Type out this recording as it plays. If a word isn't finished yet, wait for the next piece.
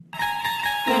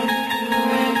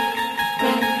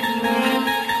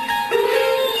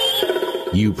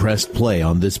You pressed play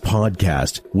on this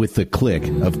podcast with the click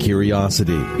of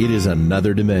curiosity. It is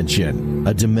another dimension,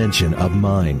 a dimension of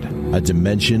mind, a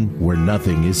dimension where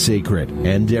nothing is sacred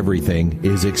and everything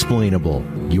is explainable.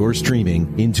 You're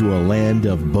streaming into a land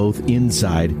of both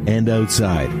inside and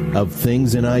outside, of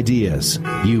things and ideas.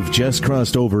 You've just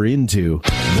crossed over into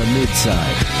the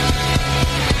Midside.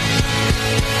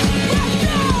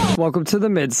 Welcome to the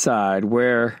Midside,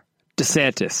 where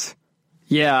DeSantis.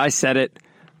 Yeah, I said it.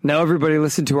 Now everybody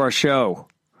listen to our show.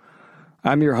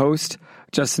 I'm your host,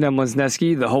 Justin M.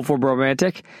 Lesneski, the hopeful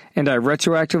romantic, and I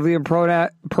retroactively and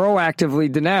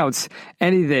proactively denounce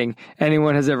anything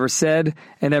anyone has ever said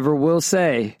and ever will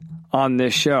say on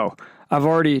this show. I've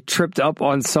already tripped up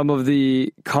on some of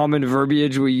the common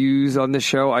verbiage we use on the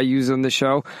show.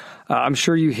 I'm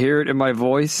sure you hear it in my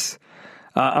voice.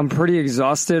 I'm pretty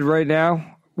exhausted right now.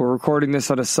 We're recording this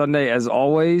on a Sunday as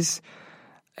always.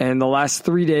 And the last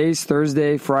 3 days,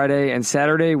 Thursday, Friday, and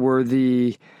Saturday, were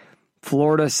the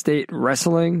Florida State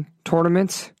Wrestling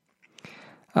tournaments.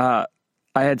 I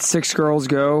had 6 girls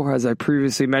go, as I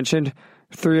previously mentioned.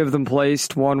 3 of them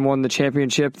placed. 1 won the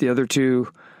championship. The other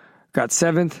 2 got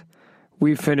 7th.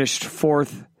 We finished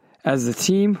 4th as a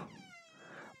team.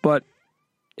 But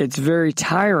it's very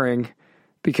tiring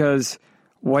because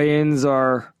weigh-ins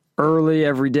are early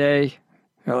every day.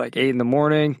 They're like 8 in the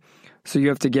morning. So you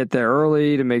have to get there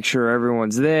early to make sure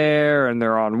everyone's there and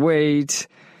they're on weight.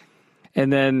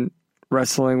 And then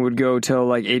wrestling would go till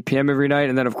like 8 p.m. every night.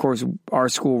 And then, of course, our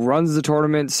school runs the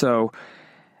tournament. So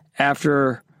on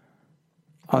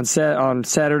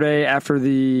Saturday, after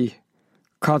the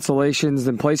consolations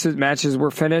and places matches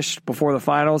were finished before the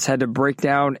finals, had to break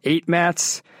down 8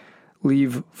 mats,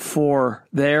 leave 4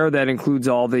 there. That includes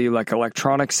all the like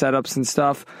electronic setups and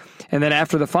stuff. And then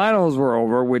after the finals were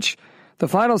over, which the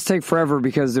finals take forever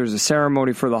because there's a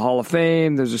ceremony for the Hall of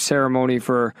Fame. There's a ceremony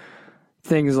for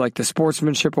things like the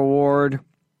Sportsmanship Award.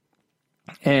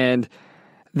 And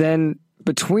then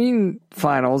between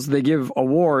finals, they give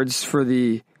awards for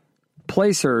the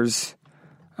placers.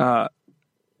 And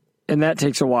that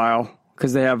takes a while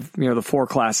because they have, the 4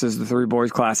 classes, the 3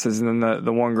 boys classes, and then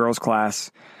the 1 girls class.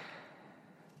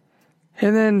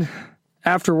 And then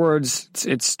afterwards,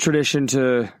 it's tradition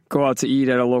to go out to eat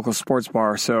at a local sports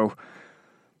bar. So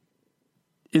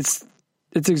it's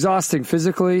exhausting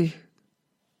physically,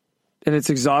 and it's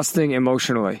exhausting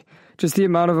emotionally. Just the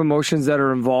amount of emotions that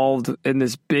are involved in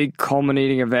this big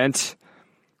culminating event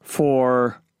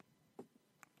for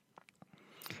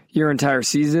your entire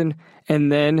season.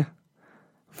 And then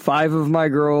 5 of my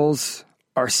girls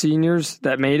are seniors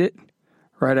that made it.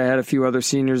 Right, I had a few other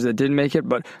seniors that didn't make it,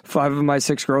 but 5 of my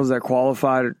 6 girls that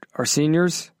qualified are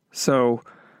seniors. So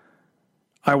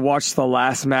I watched the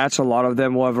last match. A lot of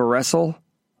them will have a wrestle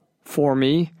for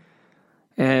me.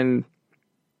 And,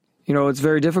 it's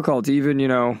very difficult. Even,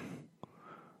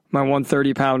 my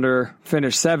 130-pounder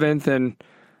finished 7th, and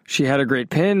she had a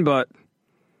great pin. But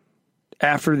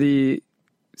after the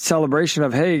celebration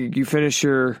of, hey, you finished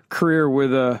your career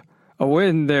with a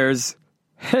win, there's,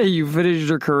 hey, you finished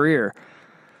your career.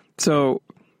 So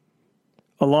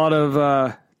a lot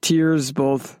of tears,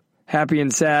 both happy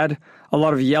and sad. A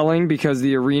lot of yelling because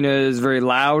the arena is very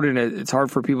loud and it's hard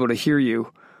for people to hear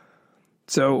you.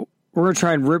 So we're going to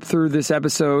try and rip through this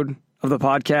episode of the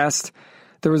podcast.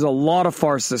 There was a lot of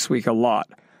farce this week, a lot.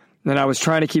 And I was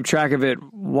trying to keep track of it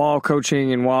while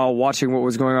coaching and while watching what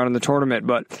was going on in the tournament,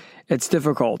 but it's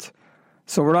difficult.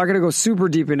 So we're not going to go super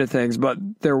deep into things, but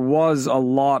there was a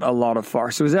lot of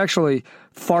farce. It was actually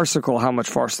farcical how much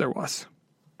farce there was.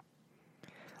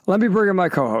 Let me bring in my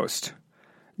co-host.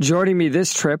 Joining me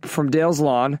this trip from Dale's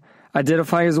Lawn,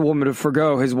 identifying as a woman to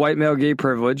forgo his white male gay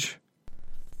privilege,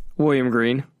 William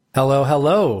Green.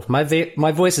 Hello. My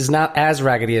voice is not as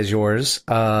raggedy as yours,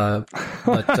 but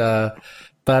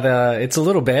it's a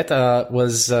little bit.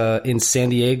 Was in San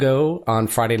Diego on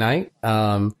Friday night.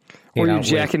 Were you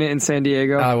jacking it in San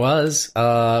Diego? I was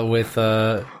with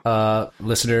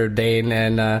listener Dane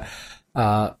and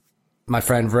my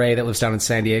friend Ray that lives down in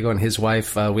San Diego and his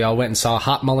wife. We all went and saw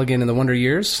Hot Mulligan and the Wonder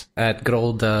Years at good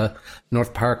old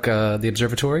North Park, the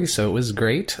observatory. So it was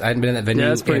great. I hadn't been in that venue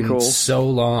in cool. so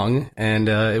long, and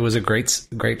it was a great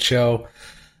show.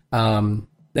 And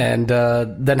then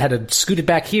had to scoot it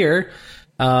back here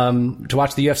to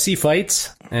watch the UFC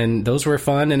fights, and those were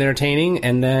fun and entertaining.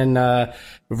 And then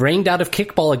rained out of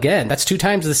kickball again. That's 2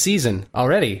 times this season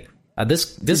already.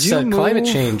 This climate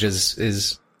change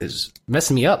is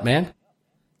messing me up, man.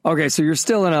 Okay, so you're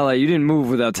still in LA. You didn't move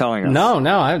without telling us. No,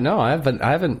 I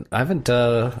haven't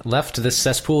left this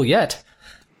cesspool yet.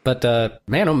 But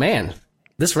man, oh man,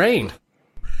 this rain.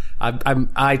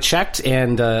 I checked,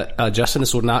 and Justin,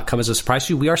 this will not come as a surprise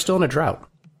to you. We are still in a drought.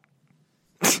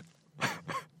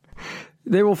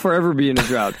 They will forever be in a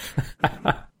drought.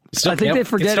 I think they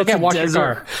forget it's a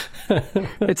desert.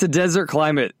 It's a desert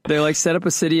climate. They like set up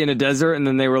a city in a desert, and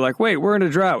then they were like, "Wait, we're in a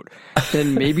drought.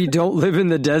 Then maybe don't live in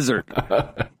the desert."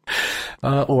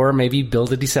 Or maybe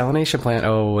build a desalination plant.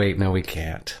 Oh wait, no, we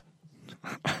can't.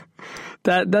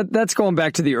 That's going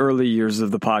back to the early years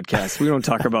of the podcast. We don't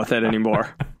talk about that anymore.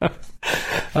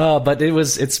 But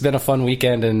it's been a fun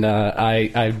weekend, and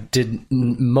I did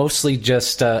mostly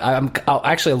just I'm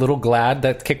actually a little glad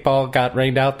that kickball got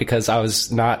rained out, because I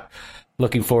was not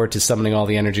looking forward to summoning all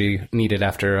the energy needed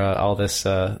after all this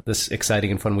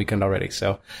exciting and fun weekend already.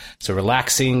 So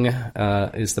relaxing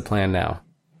is the plan now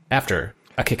after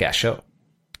a kick-ass show.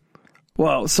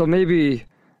 Well, so maybe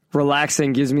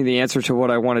relaxing gives me the answer to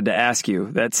what I wanted to ask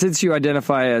you. That since you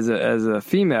identify as a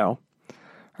female,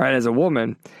 right, as a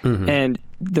woman, and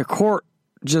the court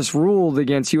just ruled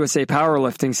against USA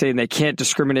Powerlifting, saying they can't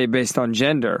discriminate based on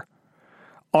gender,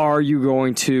 are you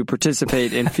going to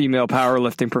participate in female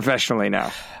powerlifting professionally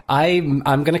now? I'm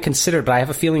going to consider, but I have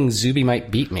a feeling Zuby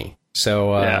might beat me.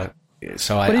 So, yeah.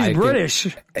 But he's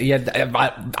British.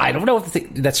 I don't know if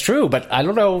that's true, but I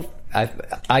don't know. I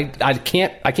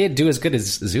can't do as good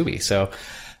as Zuby. So,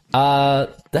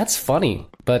 that's funny.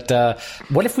 But,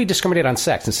 what if we discriminate on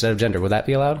sex instead of gender? Would that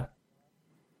be allowed?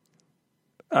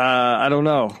 I don't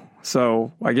know.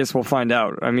 So I guess we'll find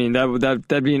out. I mean,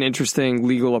 that'd be an interesting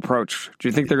legal approach. Do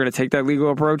you think they're going to take that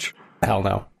legal approach? Hell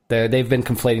no. They've been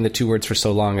conflating the two words for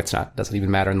so long. Doesn't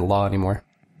even matter in the law anymore.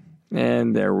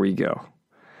 And there we go.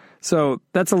 So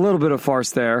that's a little bit of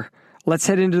farce there. Let's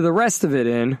head into the rest of it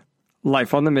in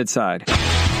Life on the Midside. Take a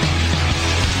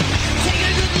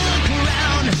good look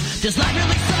around. Does life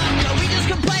really suck? Are we just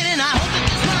complaining? I hope that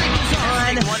this mic is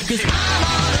on. 'Cause I'm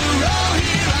on a roll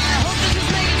here. I hope this is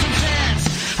making some sense.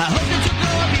 I hope that you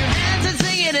throw up your hands and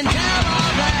sing it and tell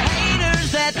all the haters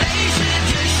that they should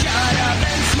just shut up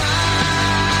and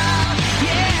smile.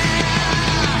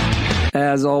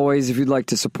 Yeah. As always, if you'd like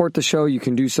to support the show, you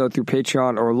can do so through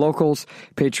Patreon or Locals.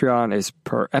 Patreon is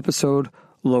per episode.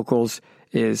 Locals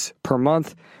is per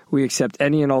month. We accept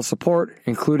any and all support,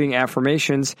 including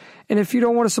affirmations. And if you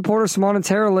don't want to support us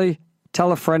monetarily,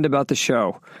 tell a friend about the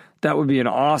show. That would be an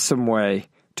awesome way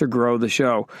to grow the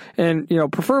show. And,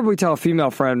 preferably tell a female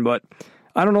friend, but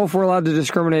I don't know if we're allowed to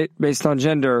discriminate based on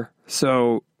gender.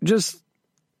 So just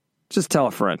tell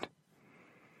a friend.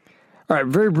 All right,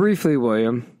 very briefly,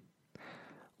 William,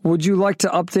 would you like to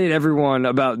update everyone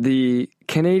about the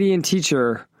Canadian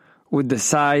teacher with the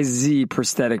size Z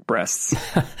prosthetic breasts?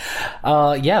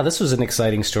 Yeah, this was an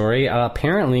exciting story.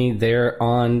 Apparently they're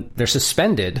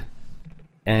suspended,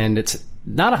 and it's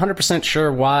not 100%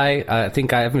 sure why. I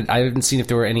think I haven't seen if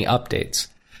there were any updates,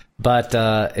 but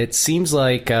it seems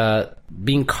like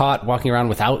being caught walking around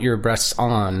without your breasts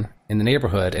on in the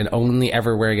neighborhood and only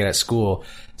ever wearing it at school,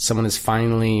 someone's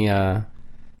finally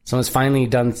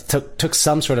took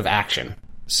some sort of action.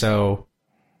 So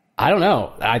I don't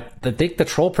know. I think the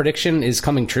troll prediction is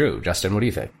coming true. Justin, what do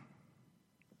you think?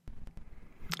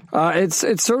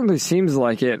 It certainly seems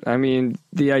like it. I mean,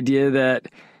 the idea that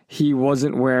he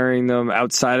wasn't wearing them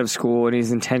outside of school and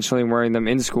he's intentionally wearing them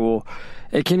in school,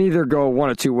 it can either go one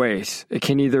of two ways. It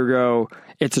can either go,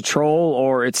 it's a troll,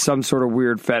 or it's some sort of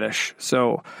weird fetish.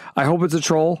 So I hope it's a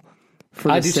troll for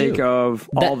the sake of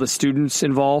all the students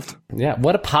involved. Yeah.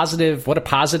 What a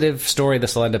positive story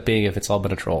this will end up being if it's all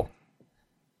been a troll.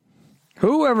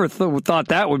 Whoever thought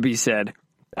that would be said?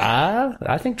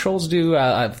 I think trolls do.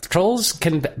 Trolls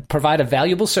can provide a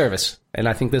valuable service, and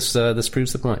I think this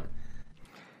proves the point.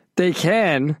 They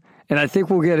can, and I think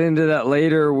we'll get into that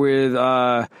later with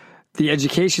the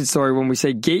education story when we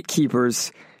say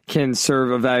gatekeepers can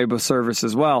serve a valuable service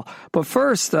as well. But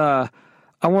first, I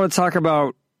want to talk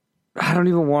about, I don't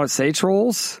even want to say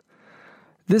trolls.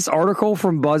 This article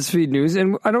from BuzzFeed News,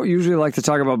 and I don't usually like to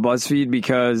talk about BuzzFeed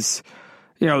because,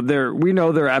 we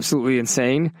know they're absolutely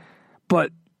insane, but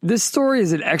this story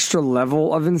is an extra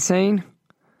level of insane,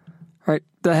 right?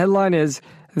 The headline is,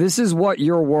 "This is what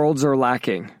your worlds are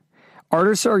lacking.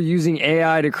 Artists are using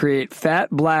AI to create fat,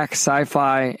 black,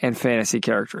 sci-fi, and fantasy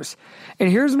characters."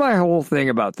 And here's my whole thing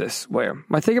about this, William.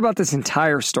 My thing about this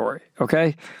entire story,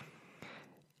 okay?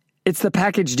 It's the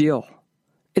package deal.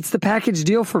 It's the package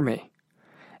deal for me.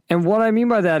 And what I mean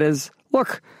by that is,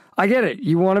 look, I get it.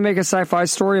 You want to make a sci-fi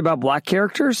story about black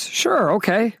characters? Sure,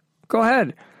 okay. Go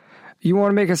ahead. You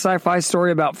want to make a sci-fi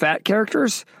story about fat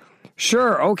characters?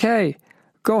 Sure, okay.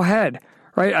 Go ahead.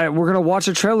 Right? We're going to watch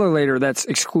a trailer later that's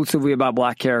exclusively about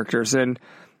black characters. And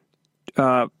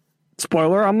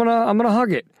spoiler, I'm gonna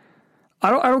hug it. I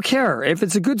don't care. If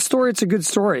it's a good story, it's a good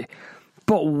story.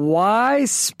 But why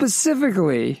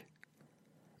specifically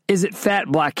is it fat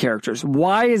black characters?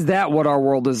 Why is that what our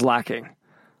world is lacking?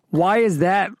 Why is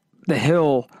that the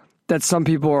hill that some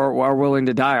people are willing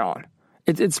to die on?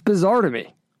 It's bizarre to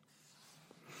me.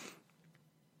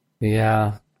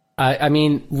 Yeah. I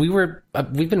mean,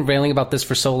 we've been railing about this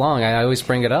for so long. I always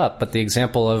bring it up, but the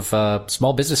example of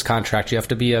small business contract, you have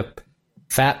to be a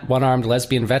fat, one-armed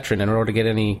lesbian veteran in order to get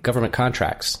any government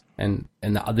contracts. And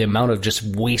the amount of just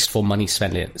wasteful money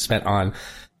spent on,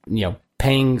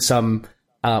 paying some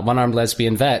one-armed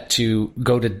lesbian vet to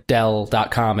go to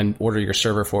Dell.com and order your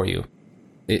server for you.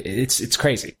 It's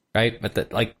crazy, right?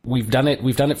 But we've done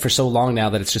it for so long now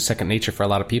that it's just second nature for a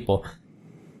lot of people.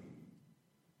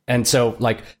 And so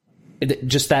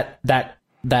just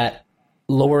that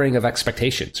lowering of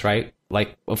expectations, right?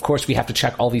 Like, of course we have to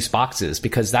check all these boxes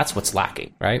because that's what's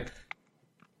lacking, right?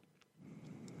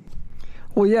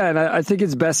 Well, yeah, and I think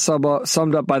it's best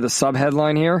summed up by the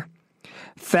subheadline here.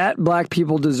 Fat black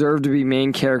people deserve to be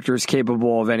main characters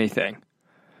capable of anything.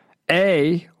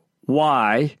 A,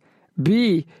 why?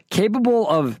 B, capable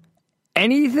of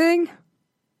anything?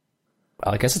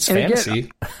 Well, I guess it's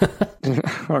fantasy. Again,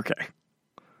 okay.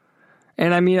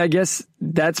 And I mean, I guess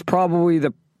that's probably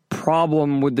the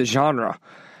problem with the genre.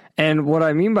 And what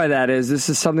I mean by that is this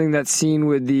is something that's seen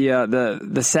with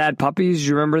the Sad Puppies. Do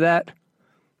you remember that?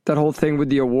 That whole thing with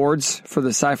the awards for the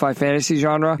sci-fi fantasy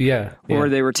genre? Yeah. Where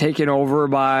they were taken over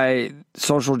by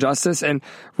social justice. And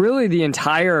really the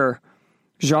entire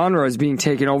genre is being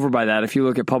taken over by that if you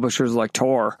look at publishers like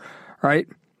Tor, right?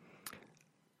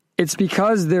 It's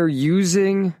because they're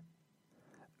using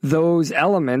those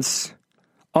elements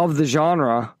of the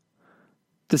genre,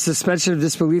 the suspension of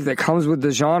disbelief that comes with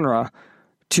the genre,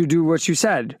 to do what you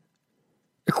said.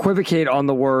 Equivocate on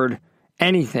the word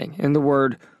anything and the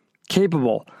word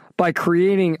capable by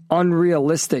creating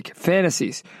unrealistic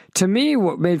fantasies. To me,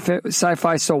 what made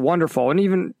sci-fi so wonderful, and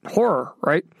even horror,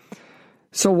 right?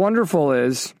 So wonderful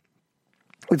is,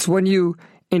 it's when you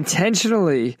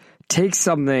intentionally take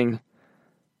something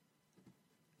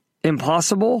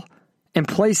impossible and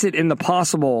place it in the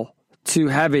possible to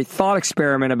have a thought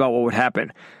experiment about what would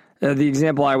happen. The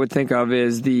example I would think of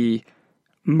is the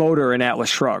motor in Atlas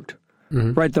Shrugged.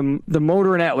 Mm-hmm. Right? The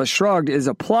motor in Atlas Shrugged is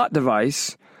a plot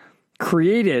device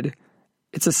created,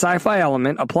 it's a sci-fi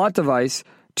element, a plot device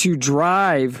to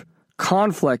drive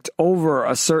conflict over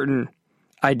a certain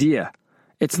idea.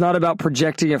 It's not about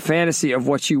projecting a fantasy of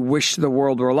what you wish the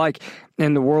world were like,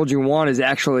 and the world you want is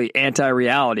actually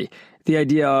anti-reality. The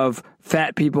idea of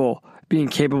fat people being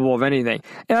capable of anything.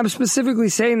 And I'm specifically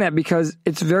saying that because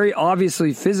it's very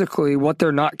obviously physically what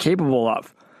they're not capable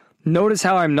of. Notice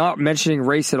how I'm not mentioning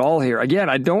race at all here. Again,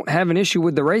 I don't have an issue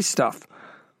with the race stuff.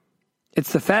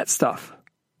 It's the fat stuff.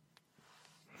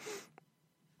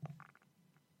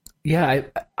 Yeah,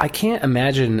 I can't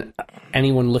imagine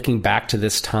anyone looking back to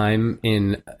this time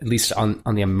in, at least on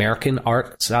the American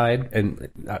art side, and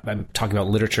I'm talking about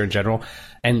literature in general,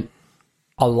 and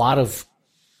a lot of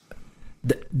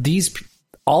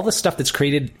all the stuff that's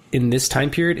created in this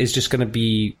time period is just going to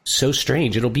be so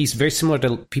strange. It'll be very similar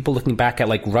to people looking back at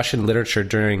like Russian literature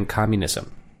during communism.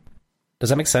 Does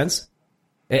that make sense?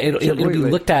 It'll be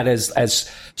looked at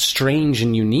as strange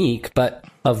and unique, but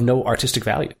of no artistic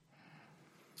value.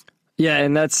 Yeah,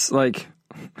 and that's like,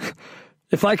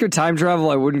 if I could time travel,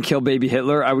 I wouldn't kill baby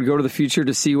Hitler. I would go to the future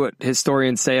to see what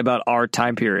historians say about our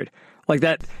time period. Like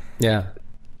that. Yeah.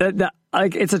 That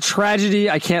like, it's a tragedy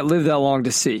I can't live that long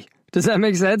to see. Does that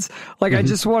make sense? Like, I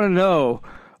just want to know,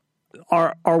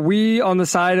 are we on the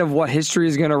side of what history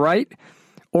is going to write,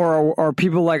 or are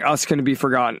people like us going to be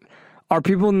forgotten? Are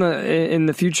people in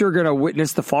the future going to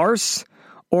witness the farce,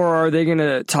 or are they going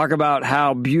to talk about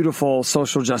how beautiful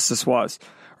social justice was?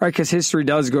 Right? Because history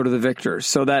does go to the victors.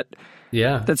 So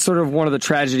that's sort of one of the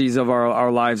tragedies of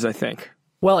our lives, I think.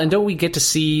 Well, and don't we get to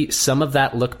see some of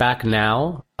that look back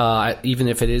now, even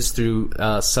if it is through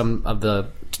some of the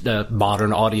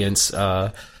modern audience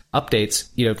updates?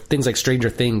 You know, things like Stranger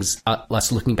Things,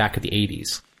 us looking back at the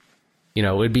 80s. You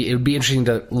know, it would be interesting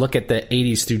to look at the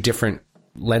 80s through different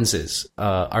lenses,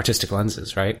 artistic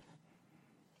lenses, right?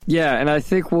 Yeah, and I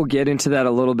think we'll get into that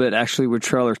a little bit actually with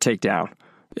Trailer Takedown,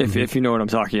 if you know what I'm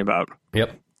talking about.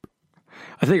 Yep.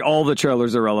 I think all the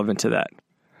trailers are relevant to that.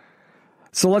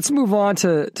 So let's move on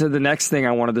to the next thing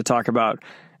I wanted to talk about.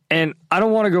 And I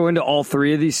don't want to go into all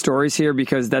three of these stories here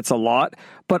because that's a lot,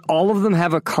 but all of them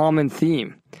have a common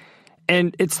theme.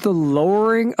 And it's the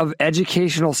lowering of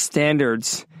educational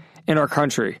standards in our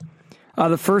country.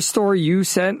 The first story you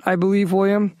sent, I believe,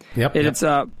 William. Yep. It's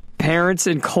parents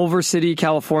in Culver City,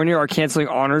 California are canceling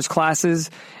honors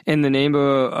classes in the name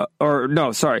of,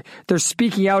 they're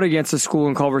speaking out against a school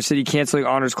in Culver City canceling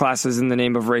honors classes in the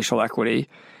name of racial equity.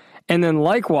 And then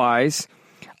likewise,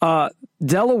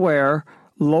 Delaware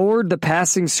lowered the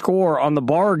passing score on the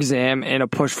bar exam in a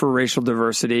push for racial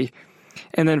diversity.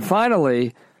 And then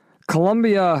finally,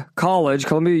 Columbia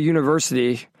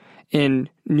University in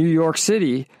New York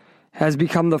City has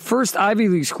become the first Ivy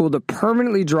League school to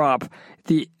permanently drop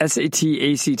the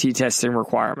SAT-ACT testing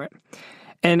requirement.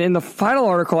 And in the final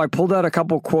article, I pulled out a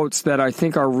couple quotes that I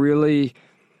think are really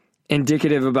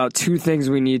indicative about two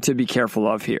things we need to be careful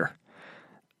of here.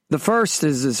 The first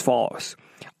is as follows.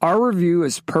 Our review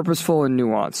is purposeful and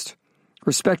nuanced,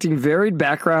 respecting varied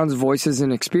backgrounds, voices,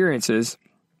 and experiences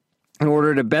in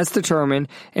order to best determine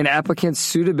an applicant's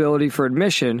suitability for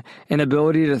admission and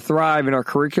ability to thrive in our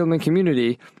curriculum and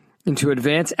community and to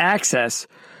advance access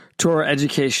to our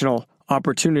educational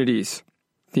opportunities,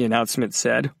 the announcement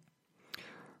said.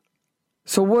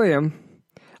 So, William,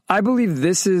 I believe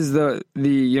this is the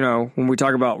when we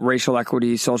talk about racial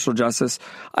equity, social justice,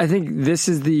 I think this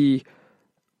is the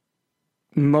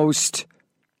most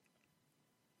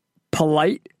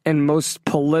polite and most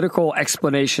political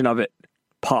explanation of it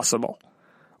possible,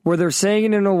 where they're saying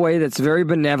it in a way that's very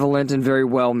benevolent and very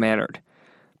well-mannered.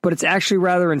 But it's actually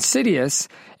rather insidious,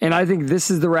 and I think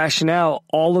this is the rationale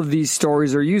all of these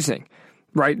stories are using,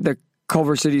 right? The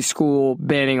Culver City School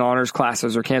banning honors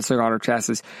classes or canceling honor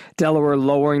classes, Delaware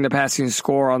lowering the passing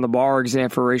score on the bar exam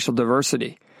for racial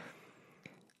diversity.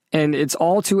 And it's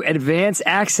all to advance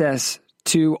access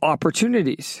to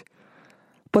opportunities.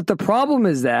 But the problem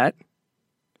is that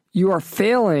you are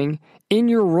failing in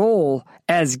your role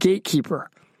as gatekeeper.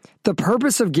 The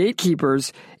purpose of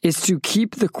gatekeepers is to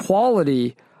keep the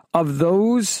quality of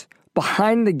those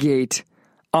behind the gate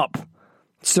up.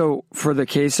 So for the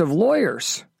case of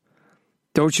lawyers,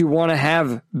 don't you want to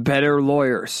have better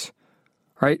lawyers,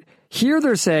 right? Here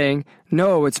they're saying,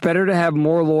 no, it's better to have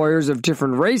more lawyers of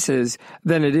different races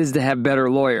than it is to have better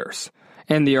lawyers.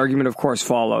 And the argument, of course,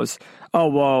 follows, oh,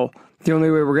 well, the only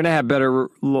way we're going to have better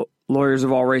lawyers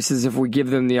of all races is if we give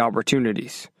them the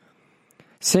opportunities.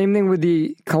 Same thing with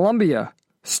the Columbia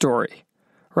story,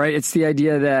 right? It's the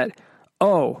idea that,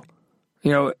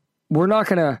 we're not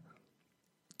going to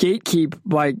gatekeep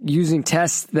by using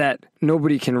tests that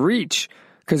nobody can reach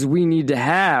because we need to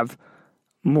have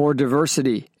more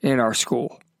diversity in our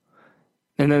school.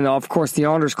 And then, of course, the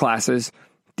honors classes,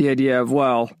 the idea of,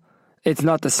 well, it's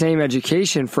not the same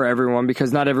education for everyone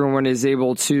because not everyone is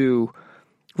able to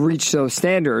reach those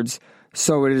standards.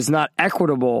 So it is not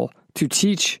equitable to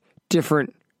teach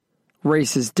different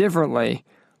races differently.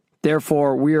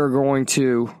 Therefore, we are going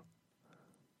to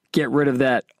get rid of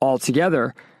that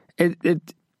altogether.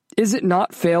 Is it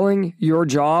not failing your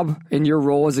job and your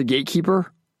role as a gatekeeper?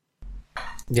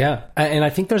 Yeah. And I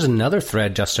think there's another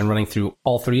thread, Justin, running through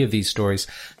all three of these stories.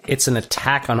 It's an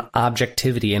attack on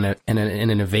objectivity and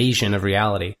an evasion of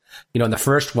reality. In the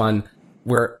first one,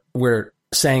 we're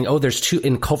saying, there's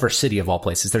in Culver City of all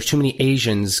places, there's too many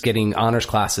Asians getting honors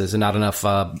classes and not enough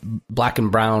black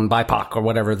and brown BIPOC or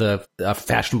whatever the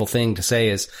fashionable thing to say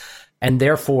is. And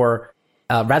therefore,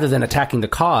 rather than attacking the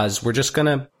cause, we're just going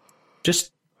to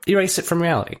just erase it from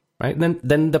reality, right? And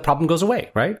then the problem goes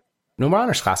away, right? No more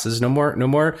honors classes, no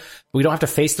more. We don't have to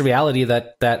face the reality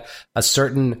that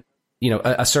certain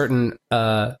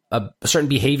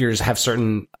behaviors have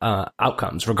certain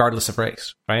outcomes regardless of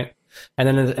race, right? And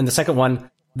then in the second one,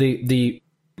 the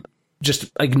just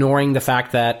ignoring the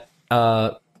fact that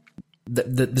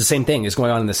the same thing is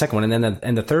going on in the second one, and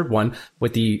then the third one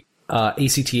with the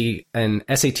ACT and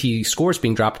SAT scores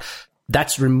being dropped,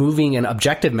 that's removing an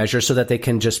objective measure so that they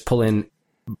can just pull in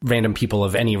random people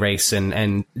of any race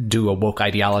and do a woke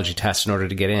ideology test in order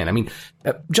to get in. I mean,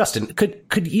 Justin,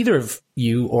 could either of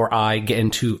you or I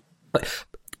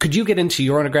could you get into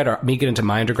your undergrad or me get into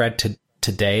my undergrad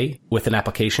today with an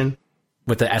application,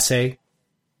 with the essay?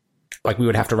 Like we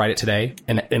would have to write it today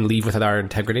and leave with our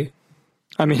integrity?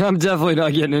 I mean, I'm definitely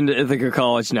not getting into Ithaca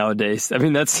College nowadays. I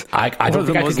mean, that's I don't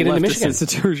think I could get into Michigan.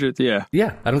 Institutions. Yeah,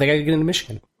 I don't think I could get into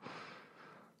Michigan.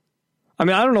 I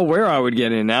mean, I don't know where I would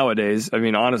get in nowadays. I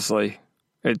mean, honestly,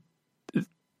 it's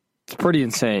pretty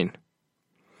insane.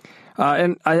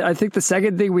 And I think the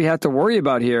second thing we have to worry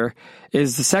about here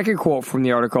is the second quote from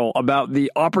the article about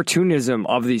the opportunism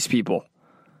of these people.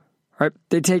 Right?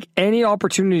 They take any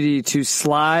opportunity to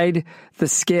slide the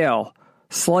scale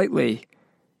slightly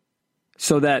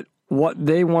so that what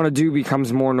they want to do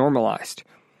becomes more normalized.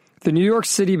 The New York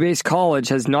City-based college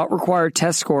has not required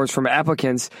test scores from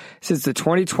applicants since the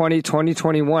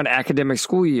 2020-2021 academic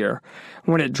school year,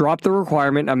 when it dropped the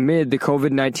requirement amid the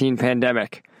COVID-19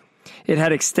 pandemic. It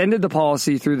had extended the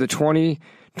policy through the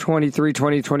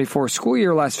 2023-2024 school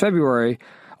year last February,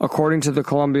 according to the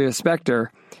Columbia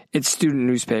Spectre, its student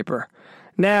newspaper.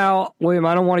 Now, William,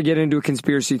 I don't want to get into a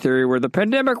conspiracy theory where the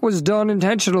pandemic was done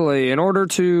intentionally in order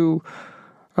to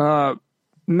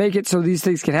make it so these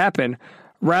things can happen.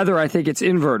 Rather, I think it's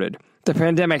inverted. The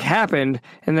pandemic happened,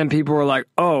 and then people were like,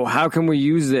 oh, how can we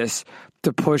use this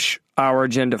to push our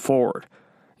agenda forward?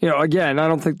 You know, again, I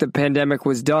don't think the pandemic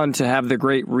was done to have the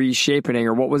great reshaping,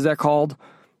 or what was that called?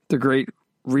 The great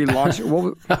relaunch?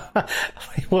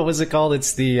 What was it called?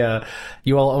 It's the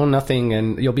you all own nothing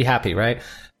and you'll be happy, right?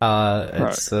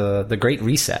 It's the Great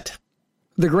Reset.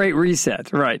 The Great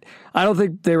Reset, right. I don't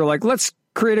think they were like, let's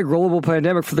create a global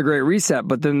pandemic for the Great Reset,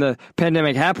 but then the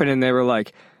pandemic happened and they were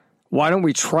like, why don't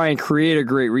we try and create a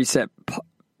Great Reset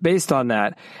based on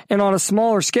that? And on a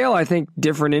smaller scale, I think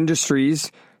different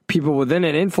industries, people within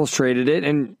it infiltrated it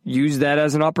and used that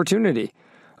as an opportunity.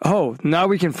 Oh, now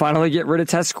we can finally get rid of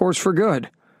test scores for good.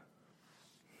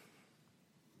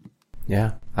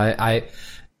 Yeah. I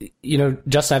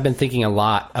Justin, I've been thinking a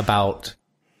lot about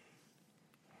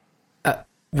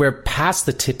we're past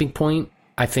the tipping point,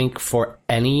 I think, for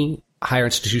any higher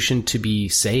institution to be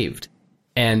saved.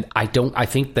 And I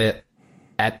think that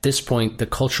at this point, the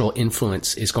cultural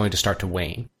influence is going to start to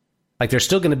wane. Like, there's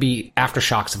still going to be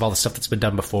aftershocks of all the stuff that's been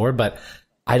done before, but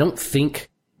I think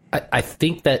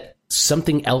that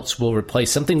something else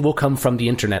will come from the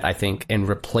internet, I think, and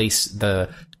replace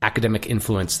the academic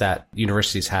influence that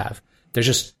universities have. There's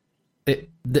just,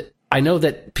 I know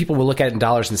that people will look at it in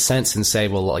dollars and cents and say,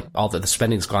 well, like, all the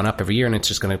spending's gone up every year and it's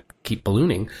just going to keep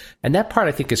ballooning. And that part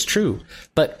I think is true.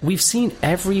 But we've seen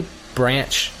every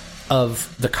branch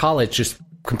of the college just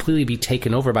completely be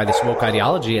taken over by this woke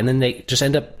ideology, and then they just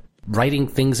end up writing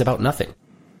things about nothing.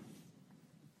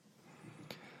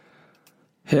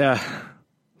 Yeah.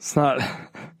 It's not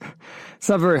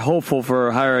very hopeful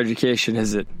for higher education,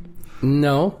 is it?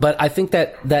 No, but I think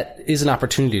that is an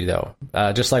opportunity, though.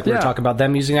 Just like we were talking about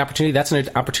them using opportunity, that's an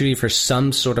opportunity for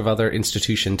some sort of other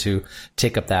institution to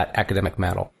take up that academic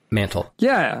mantle.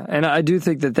 Yeah, and I do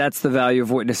think that that's the value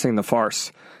of witnessing the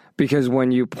farce. Because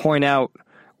when you point out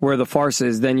where the farce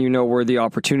is, then you know where the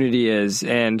opportunity is.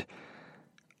 And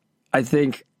I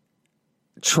think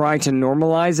trying to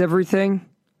normalize everything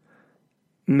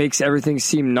makes everything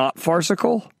seem not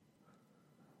farcical.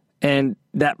 And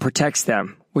that protects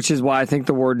them, which is why I think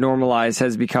the word normalize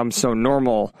has become so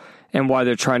normal and why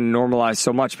they're trying to normalize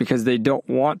so much, because they don't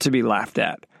want to be laughed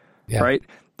at, right?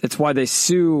 It's why they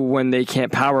sue when they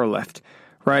can't power lift,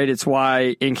 right? It's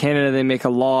why in Canada they make a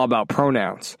law about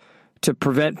pronouns to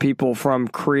prevent people from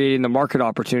creating the market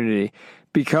opportunity,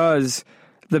 because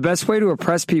the best way to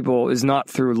oppress people is not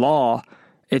through law,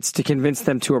 it's to convince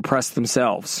them to oppress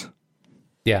themselves.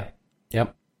 Yeah.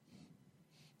 Yep.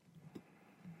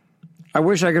 I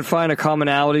wish I could find a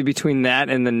commonality between that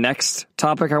and the next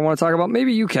topic I want to talk about.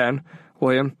 Maybe you can,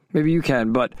 William. Maybe you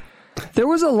can. But there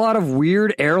was a lot of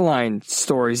weird airline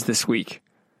stories this week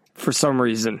for some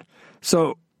reason.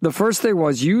 So the first thing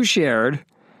was you shared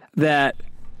that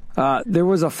there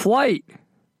was a flight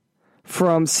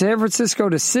from San Francisco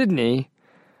to Sydney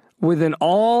with an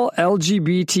all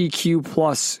LGBTQ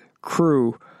plus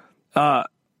crew. I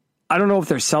don't know if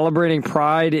they're celebrating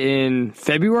Pride in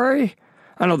February.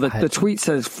 I know that the tweet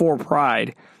says for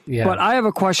Pride. Yeah. But I have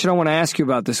a question I want to ask you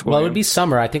about this, William. Well, it would be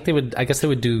summer. I guess they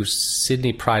would do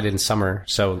Sydney Pride in summer.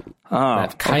 So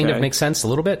that kind of makes sense a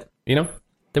little bit, you know?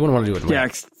 They wouldn't want to do it in winter. Yeah,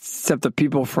 except the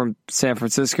people from San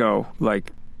Francisco,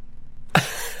 like...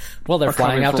 well, they're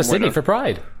flying out to Sydney for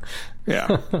Pride.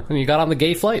 Yeah. And you got on the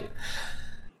gay flight.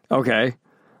 Okay.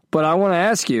 But I want to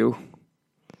ask you,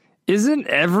 isn't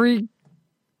every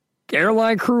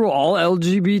airline crew all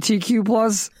LGBTQ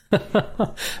plus?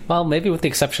 Well, maybe with the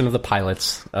exception of the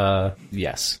pilots.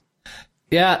 Yes.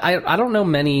 Yeah, I don't know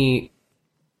many.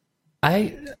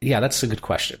 That's a good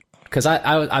question. Because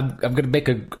I'm going to make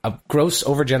a gross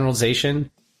overgeneralization,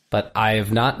 but I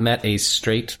have not met a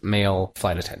straight male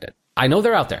flight attendant. I know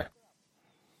they're out there,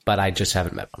 but I just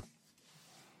haven't met one.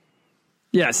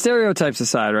 Yeah, stereotypes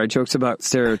aside, right? Jokes about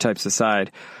stereotypes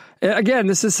aside. Again,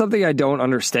 this is something I don't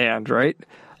understand, right?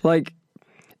 Like,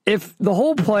 if the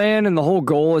whole plan and the whole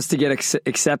goal is to get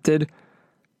accepted,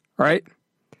 right?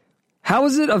 How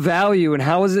is it a value and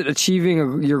how is it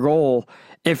achieving your goal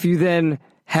if you then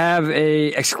have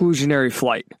a exclusionary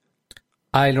flight?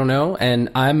 I don't know. And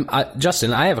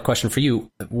Justin, I have a question for you.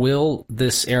 Will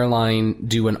this airline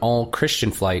do an all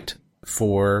Christian flight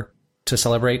for to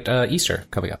celebrate Easter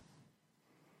coming up.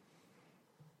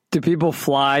 Do people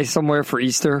fly somewhere for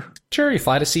Easter? Sure, you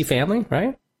fly to see family,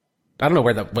 right? I don't know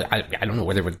where I don't know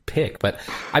where they would pick, but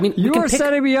I mean, you are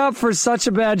setting me up for such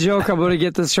a bad joke. I'm going to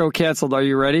get this show canceled. Are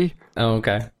you ready? Oh,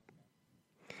 okay.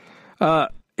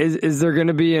 Is there going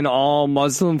to be an all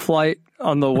Muslim flight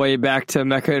on the way back to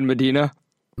Mecca and Medina?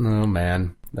 Oh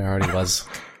man, there already was.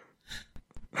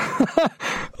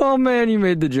 Oh man, you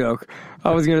made the joke.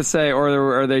 I was going to say,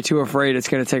 or are they too afraid it's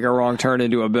going to take a wrong turn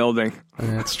into a building?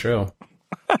 That's true.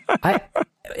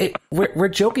 We're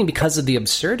joking because of the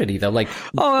absurdity, though. Like,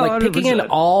 like picking an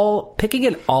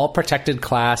all protected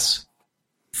class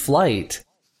flight.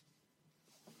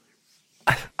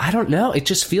 I don't know. It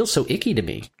just feels so icky to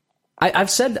me.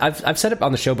 I've said it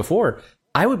on the show before.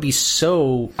 I would be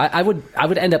so I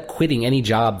would end up quitting any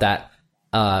job that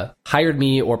hired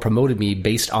me or promoted me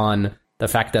based on the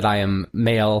fact that I am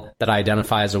male, that I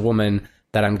identify as a woman,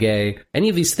 that I'm gay, any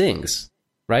of these things,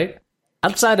 right?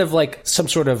 Outside of like some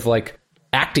sort of like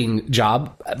acting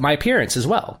job, my appearance as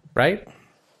well, right?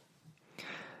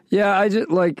 Yeah, I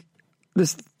just like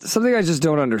this something I just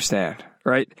don't understand,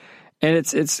 right? And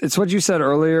it's what you said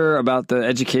earlier about the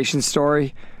education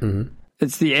story. Mm-hmm.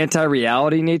 It's the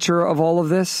anti-reality nature of all of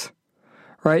this,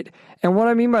 right? And what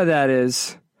I mean by that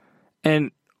is,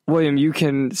 and William, you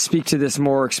can speak to this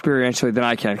more experientially than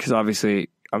I can because obviously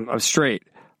I'm straight,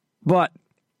 but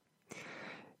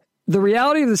the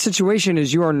reality of the situation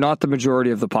is you are not the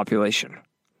majority of the population.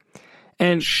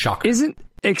 And Shocker. Isn't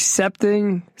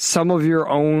accepting some of your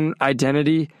own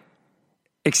identity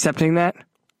accepting that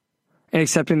and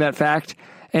accepting that fact?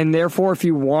 And therefore, if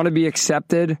you want to be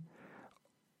accepted,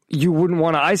 you wouldn't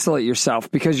want to isolate yourself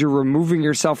because you're removing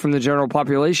yourself from the general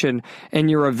population and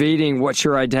you're evading what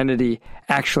your identity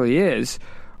actually is.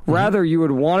 Mm-hmm. Rather, you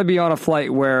would want to be on a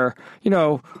flight where, you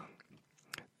know,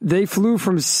 they flew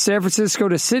from San Francisco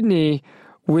to Sydney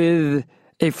with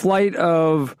a flight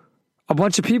of a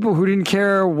bunch of people who didn't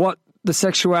care what the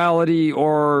sexuality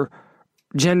or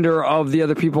gender of the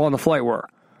other people on the flight were.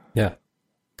 Yeah.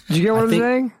 Do you get what I'm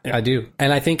saying? I do.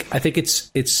 And I think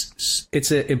it's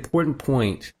an important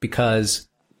point because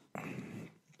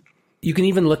you can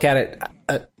even look at it.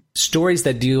 Stories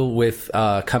that deal with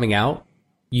coming out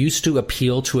used to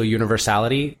appeal to a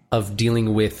universality of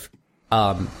dealing with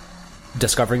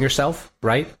discovering yourself,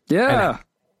 right? Yeah.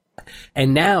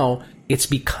 And now it's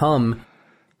become,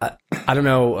 I don't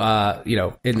know, you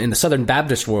know, in the Southern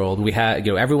Baptist world, we have,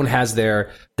 you know, everyone has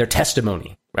their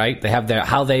testimony, right? They have their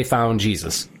how they found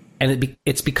Jesus, and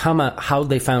it's become a how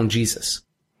they found Jesus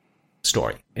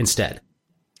story instead.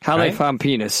 How they found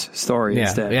penis story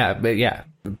instead. Yeah,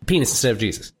 penis instead of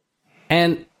Jesus,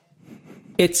 and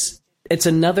it's just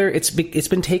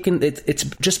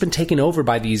been taken over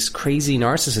by these crazy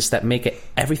narcissists that make it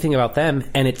everything about them,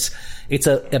 and it's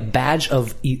a badge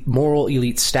of moral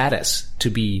elite status to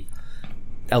be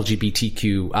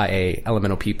LGBTQIA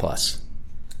elemental P+,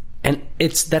 and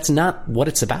that's not what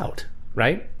it's about,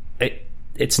 right?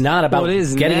 It's not about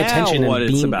getting attention and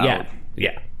being about.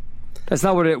 Yeah. That's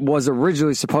not what it was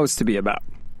originally supposed to be about.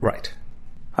 Right.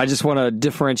 I just want to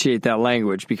differentiate that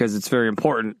language because it's very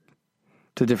important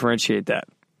to differentiate that.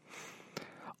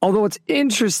 Although it's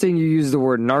interesting you use the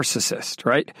word narcissist,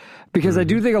 right? Because I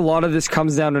do think a lot of this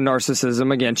comes down to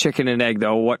narcissism. Again, chicken and egg,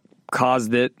 though. What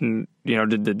caused it? And, you know,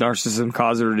 did the narcissism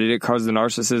cause it or did it cause the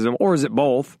narcissism? Or is it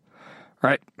both?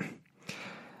 Right?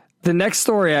 The next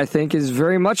story, I think, is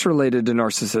very much related to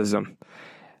narcissism.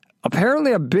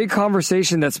 Apparently, a big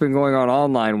conversation that's been going on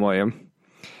online, William,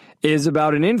 is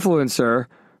about an influencer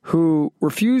who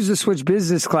refused to switch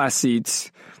business class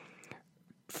seats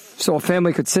so a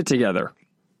family could sit together.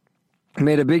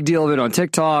 Made a big deal of it on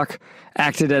TikTok,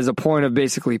 acted as a point of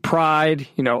basically pride.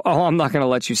 You know, oh, I'm not going to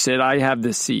let you sit. I have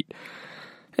this seat.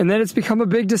 And then it's become a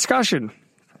big discussion.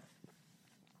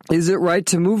 Is it right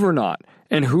to move or not?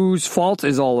 And whose fault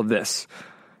is all of this?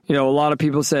 You know, a lot of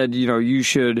people said, you know, you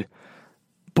should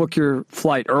book your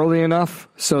flight early enough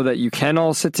so that you can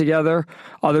all sit together.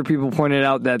 Other people pointed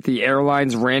out that the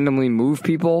airlines randomly move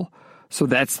people. So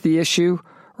that's the issue.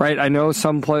 Right, I know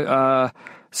some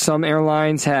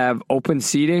airlines have open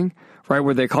seating, right,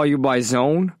 where they call you by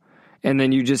zone, and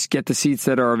then you just get the seats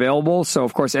that are available. So,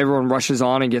 of course, everyone rushes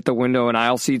on and get the window and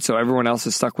aisle seat, so everyone else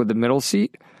is stuck with the middle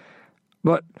seat.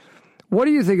 But what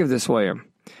do you think of this,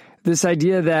 William? This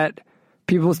idea that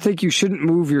people think you shouldn't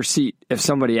move your seat if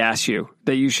somebody asks you,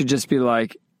 that you should just be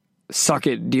like, suck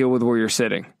it, deal with where you're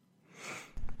sitting.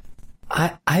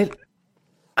 I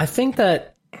think that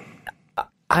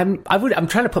I'm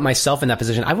trying to put myself in that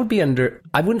position. I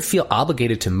wouldn't feel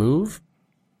obligated to move,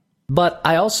 but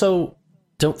I also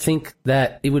don't think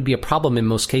that it would be a problem in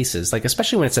most cases. Like,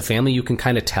 especially when it's a family, you can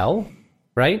kind of tell,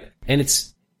 right? And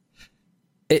it's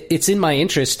in my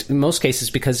interest in most cases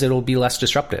because it'll be less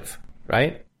disruptive,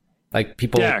 right? Like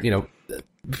people,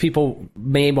 people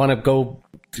may want to go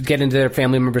get into their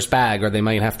family member's bag, or they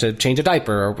might have to change a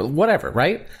diaper or whatever,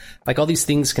 right? Like all these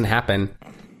things can happen,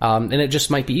 and it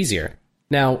just might be easier.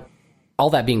 Now,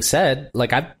 all that being said,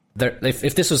 like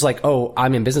if this was like, oh,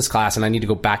 I'm in business class and I need to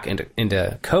go back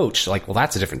into coach, like, well,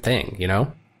 that's a different thing, you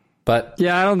know? But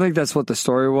yeah, I don't think that's what the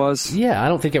story was. Yeah, I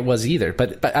don't think it was either.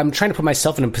 But I'm trying to put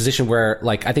myself in a position where,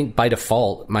 like, I think by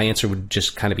default, my answer would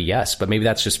just kind of be yes. But maybe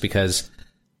that's just because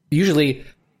usually,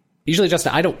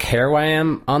 Justin, I don't care where I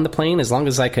am on the plane as long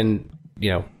as I can,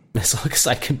 as long as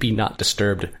I can be not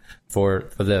disturbed for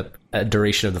the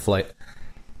duration of the flight.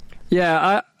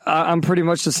 Yeah, I'm pretty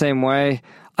much the same way.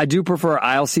 I do prefer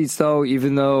aisle seats, though,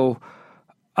 even though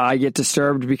I get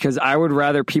disturbed, because I would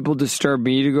rather people disturb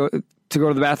me to go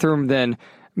to the bathroom than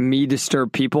me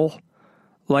disturb people.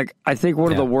 Like, I think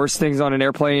one of the worst things on an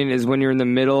airplane is when you're in the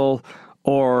middle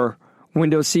or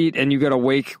window seat and you got to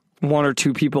wake one or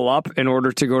two people up in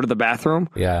order to go to the bathroom.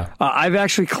 Yeah. I've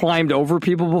actually climbed over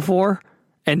people before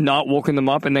and not woken them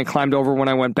up, and then climbed over when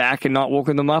I went back and not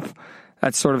woken them up.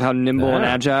 That's sort of how nimble and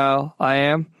agile I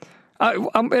am.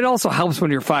 It also helps when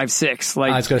you're 5'6".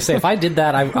 Like, I was going to say, if I did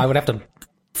that, I would have to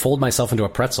fold myself into a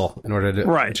pretzel in order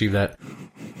to achieve that.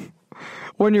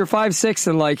 When you're 5'6"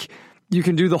 and like you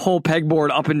can do the whole pegboard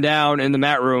up and down in the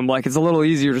mat room, like it's a little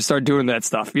easier to start doing that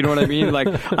stuff. You know what I mean? Like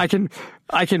I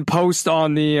can post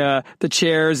on the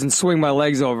chairs and swing my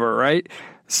legs over, right?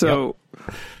 So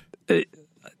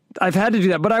I've had to do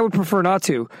that, but I would prefer not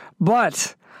to.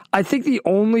 But I think the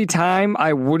only time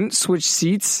I wouldn't switch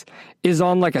seats is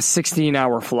on like a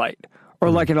 16-hour flight or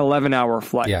like an 11-hour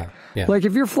flight. Yeah. Like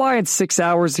if you're flying 6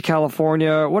 hours to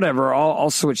California, whatever, I'll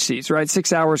switch seats, right?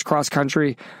 6 hours cross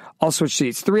country, I'll switch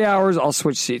seats. 3 hours, I'll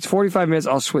switch seats. 45 minutes,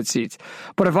 I'll switch seats.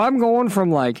 But if I'm going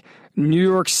from like New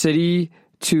York City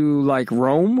to like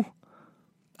Rome,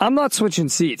 I'm not switching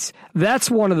seats.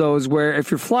 That's one of those where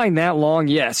if you're flying that long,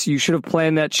 yes, you should have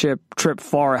planned that trip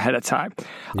far ahead of time.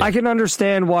 Yeah. I can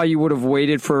understand why you would have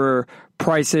waited for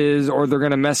prices or they're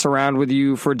going to mess around with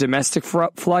you for domestic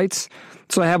flights.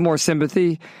 So I have more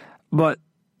sympathy. But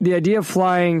the idea of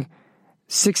flying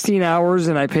 16 hours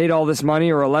and I paid all this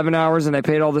money, or 11 hours and I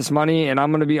paid all this money, and I'm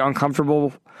going to be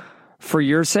uncomfortable for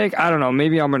your sake, I don't know.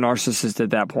 Maybe I'm a narcissist at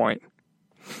that point.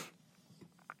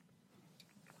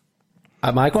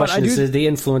 My question is, did the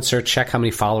influencer check how many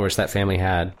followers that family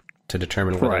had to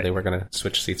determine whether they were going to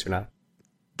switch seats or not?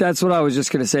 That's what I was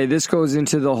just going to say. This goes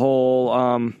into the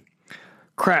whole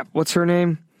what's her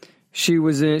name? She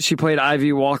played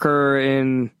Ivy Walker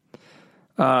in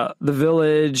The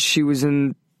Village. She was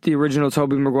in the original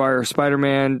Tobey Maguire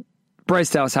Spider-Man. Bryce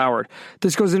Dallas Howard.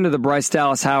 This goes into the Bryce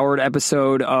Dallas Howard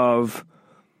episode of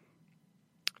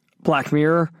Black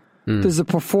Mirror. There's a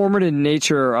performative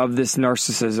nature of this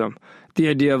narcissism. The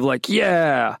idea of like,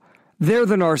 yeah, they're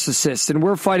the narcissist and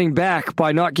we're fighting back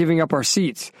by not giving up our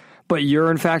seats. But you're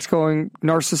in fact going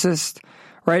narcissist,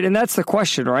 right? And that's the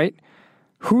question, right?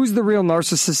 Who's the real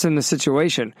narcissist in the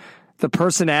situation? The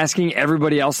person asking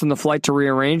everybody else in the flight to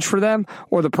rearrange for them,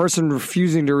 or the person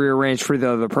refusing to rearrange for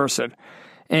the other person?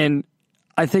 And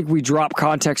I think we drop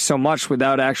context so much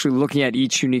without actually looking at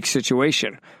each unique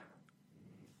situation.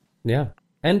 Yeah.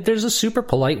 And there's a super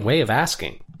polite way of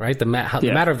asking, right? The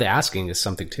matter of the asking is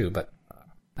something too, but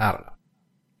I don't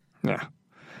know. Yeah.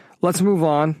 Let's move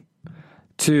on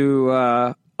to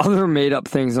other made-up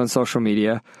things on social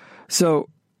media. So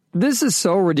this is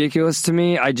so ridiculous to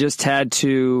me, I just had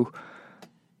to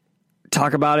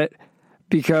talk about it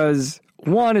because,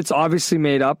 one, it's obviously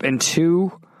made up, and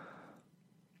two,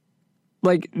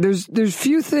 like, there's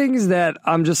few things that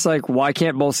I'm just like, why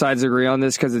can't both sides agree on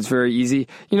this? Because it's very easy.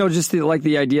 Just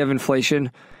the idea of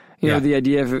inflation. The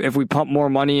idea if we pump more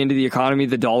money into the economy,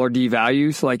 the dollar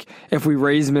devalues. Like, if we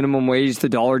raise minimum wage, the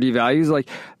dollar devalues. Like,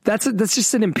 that's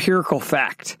just an empirical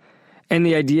fact. And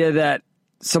the idea that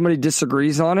somebody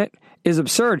disagrees on it is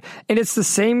absurd. And it's the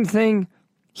same thing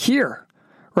here,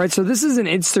 right? So this is an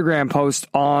Instagram post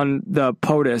on the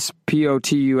POTUS,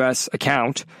 POTUS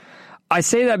account. I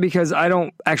say that because I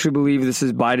don't actually believe this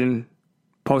is Biden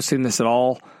posting this at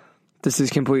all. This is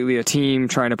completely a team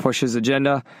trying to push his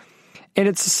agenda. And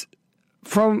it's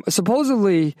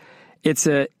supposedly it's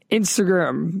an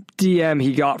Instagram DM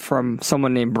he got from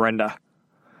someone named Brenda.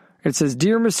 It says,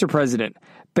 "Dear Mr. President,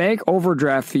 bank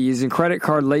overdraft fees and credit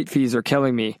card late fees are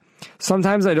killing me.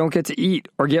 Sometimes I don't get to eat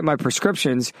or get my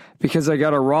prescriptions because I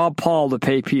got to rob Paul to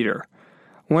pay Peter.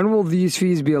 When will these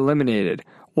fees be eliminated?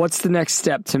 What's the next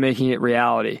step to making it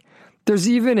reality? there's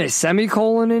even a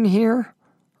semicolon in here,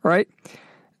 right?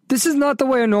 This is not the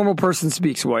way a normal person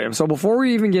speaks, William. So before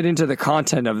we even get into the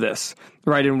content of this,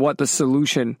 right, and what the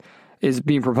solution is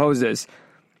being proposed is,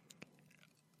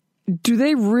 do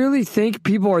they really think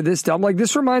people are this dumb? Like,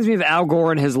 this reminds me of Al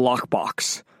Gore and his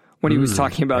lockbox when he was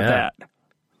talking about that.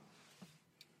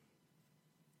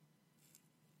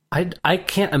 I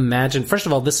can't imagine. First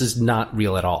of all, this is not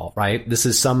real at all, right? This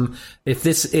is I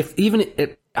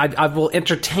will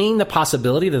entertain the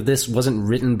possibility that this wasn't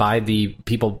written by the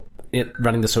people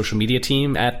running the social media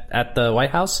team at the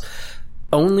White House.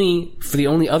 Only for the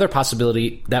only other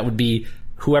possibility, that would be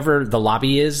whoever the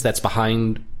lobby is that's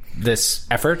behind this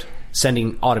effort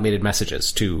sending automated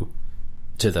messages to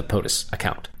the POTUS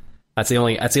account. That's the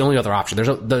only other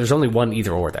option. There's only one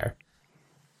either or there.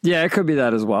 Yeah, it could be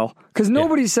that as well. Because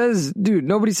nobody says,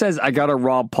 I got to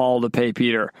rob Paul to pay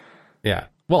Peter. Yeah.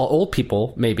 Well, old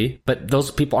people, maybe, but those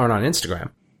people aren't on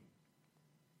Instagram.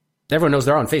 Everyone knows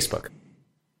they're on Facebook.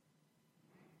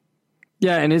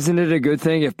 Yeah, and isn't it a good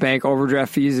thing if bank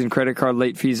overdraft fees and credit card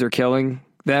late fees are killing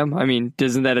them? I mean,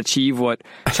 doesn't that achieve what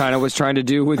China was trying to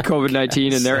do with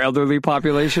COVID-19 and their elderly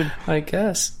population? I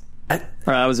guess. All right,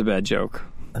 that was a bad joke.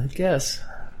 I guess.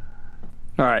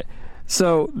 All right.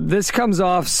 So this comes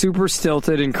off super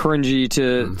stilted and cringy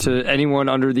to anyone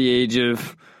under the age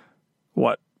of,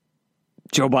 what,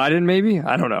 Joe Biden maybe?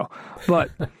 I don't know. But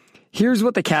here's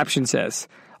what the caption says.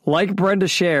 Like Brenda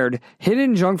shared,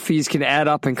 hidden junk fees can add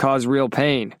up and cause real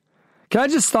pain. Can I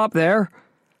just stop there?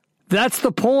 That's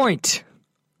the point.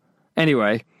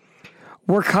 Anyway,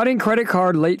 we're cutting credit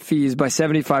card late fees by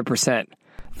 75%.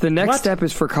 The next step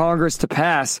is for Congress to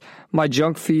pass my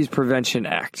Junk Fees Prevention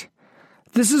Act.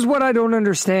 This is what I don't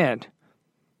understand.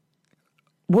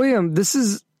 William, this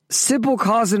is simple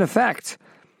cause and effect.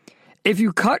 If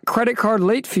you cut credit card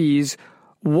late fees,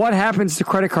 what happens to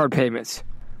credit card payments?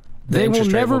 They will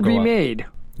never be made.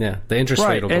 Yeah, the interest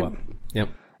rate will go up. Yep.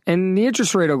 And the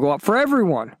interest rate will go up for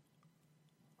everyone.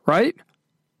 Right?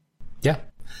 Yeah.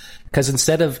 Because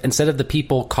instead of the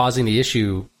people causing the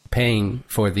issue paying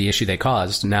for the issue they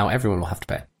caused, now everyone will have to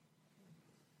pay.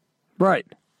 Right.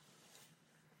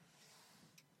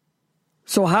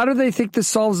 So how do they think this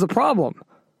solves the problem?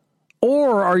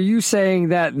 Or are you saying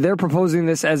that they're proposing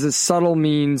this as a subtle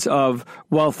means of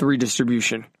wealth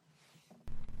redistribution?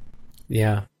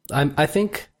 Yeah. I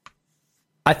think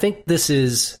this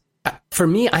is, for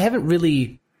me, I haven't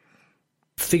really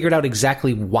figured out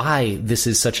exactly why this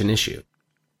is such an issue.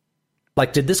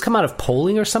 Like, did this come out of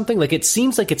polling or something? Like, it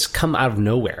seems like it's come out of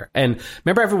nowhere. And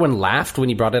remember everyone laughed when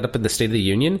you brought it up in the State of the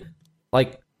Union?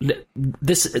 Like,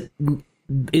 this...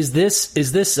 Is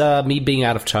this me being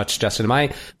out of touch, Justin? Am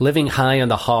I living high on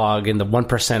the hog in the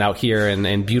 1% out here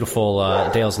in beautiful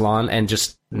Dale's Lawn and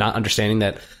just not understanding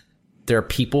that there are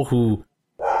people who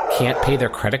can't pay their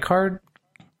credit card?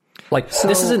 Like, so,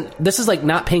 this is like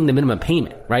not paying the minimum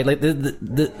payment, right? Like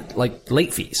the like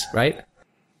late fees, right?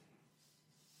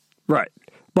 Right.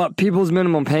 But people's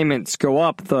minimum payments go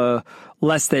up the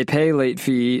less they pay late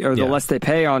fee or the less they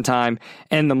pay on time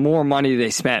and the more money they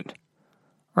spend.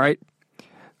 Right?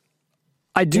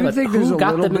 I do think there's a little bit...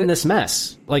 Who got them in this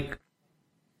mess? Like,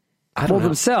 I don't know.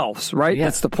 Themselves, right? Yeah.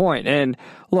 That's the point. And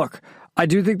look, I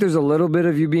do think there's a little bit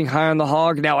of you being high on the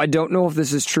hog. Now, I don't know if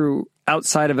this is true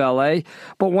outside of LA,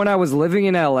 but when I was living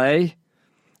in LA,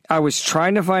 I was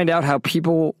trying to find out how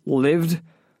people lived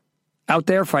out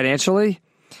there financially.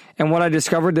 And what I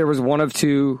discovered, there was one of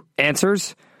two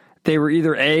answers. They were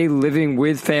either A, living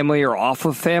with family or off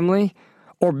of family,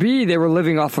 or B, they were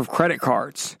living off of credit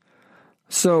cards.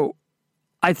 So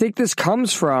I think this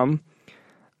comes from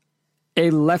a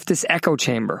leftist echo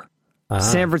chamber.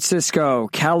 San Francisco,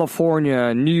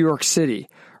 California, New York City,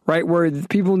 right? Where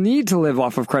people need to live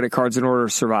off of credit cards in order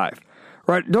to survive,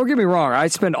 right? Don't get me wrong. I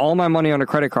spend all my money on a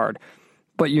credit card,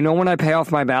 but you know when I pay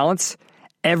off my balance?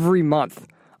 Every month.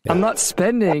 Yeah. I'm not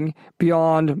spending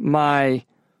beyond my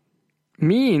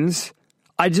means.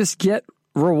 I just get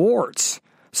rewards.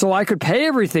 So I could pay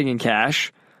everything in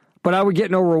cash, but I would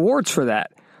get no rewards for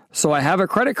that. So I have a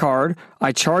credit card,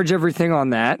 I charge everything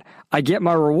on that, I get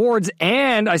my rewards,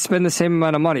 and I spend the same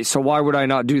amount of money. So why would I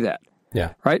not do that?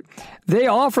 Yeah. Right? They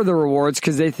offer the rewards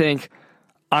because they think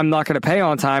I'm not going to pay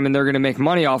on time and they're going to make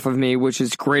money off of me, which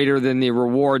is greater than the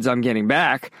rewards I'm getting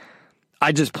back.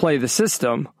 I just play the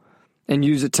system and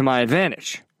use it to my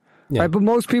advantage. Yeah. Right? But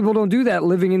most people don't do that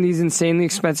living in these insanely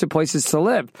expensive places to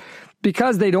live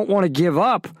because they don't want to give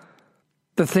up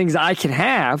the things I can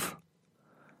have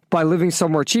by living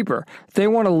somewhere cheaper. They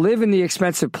want to live in the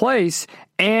expensive place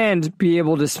and be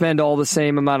able to spend all the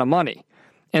same amount of money.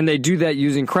 And they do that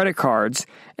using credit cards.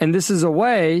 And this is a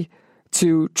way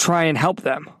to try and help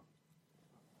them.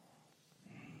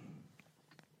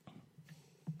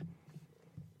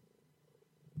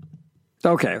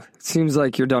 Okay, seems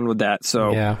like you're done with that.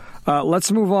 So Yeah.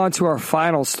 Let's move on to our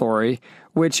final story,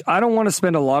 which I don't want to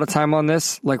spend a lot of time on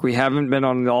this, like we haven't been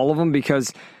on all of them,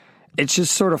 because it's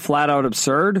just sort of flat out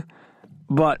absurd.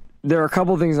 But there are a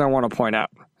couple things I want to point out.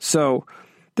 So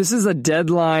this is a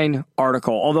Deadline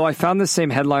article, although I found the same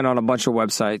headline on a bunch of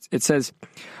websites. It says,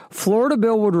 Florida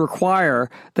bill would require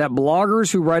that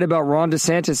bloggers who write about Ron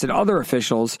DeSantis and other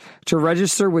officials to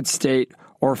register with state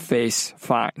or face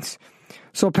fines.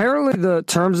 So apparently the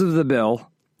terms of the bill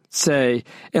say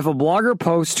if a blogger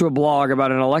posts to a blog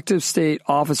about an elected state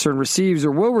officer and receives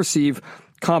or will receive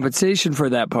compensation for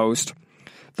that post,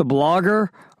 the blogger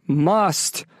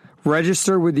must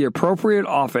register with the appropriate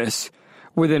office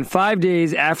within 5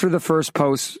 days after the first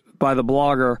post by the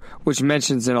blogger, which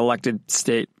mentions an elected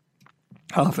state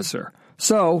officer.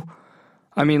 So,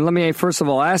 I mean, let me first of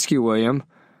all ask you, William,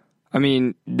 I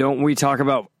mean, don't we talk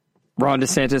about Ron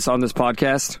DeSantis on this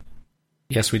podcast?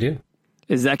 Yes, we do.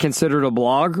 Is that considered a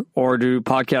blog, or do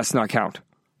podcasts not count?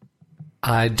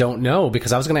 I don't know,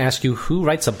 because I was going to ask you who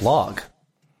writes a blog.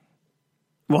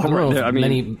 Well, I don't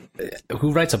know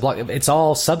who writes a blog. It's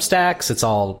all Substacks. It's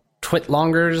all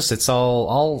Twitlongers. It's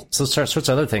all sorts of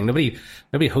other things.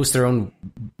 Nobody hosts their own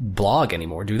blog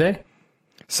anymore, do they?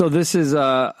 So this is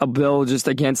a bill just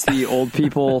against the old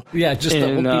people. Yeah, just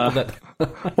in, the old people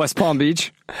that West Palm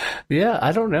Beach. Yeah,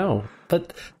 I don't know,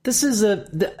 but this is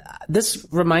this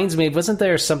reminds me. Wasn't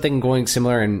there something going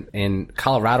similar in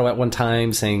Colorado at one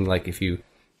time, saying like if you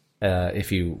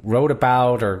wrote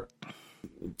about or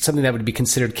something that would be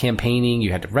considered campaigning,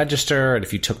 you had to register, and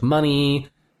if you took money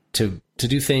to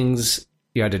do things,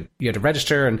 you had to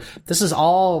register, and this is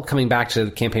all coming back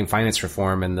to campaign finance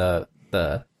reform and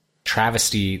the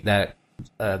travesty that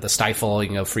the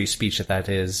stifling of free speech that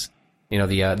is. You know,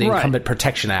 the Incumbent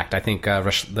Protection Act, I think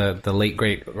the late,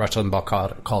 great Rush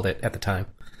Limbaugh called it at the time.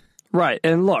 Right.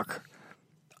 And look,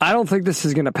 I don't think this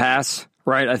is going to pass,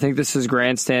 right? I think this is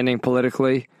grandstanding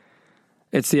politically.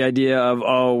 It's the idea of,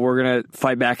 we're going to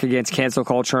fight back against cancel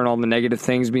culture and all the negative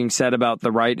things being said about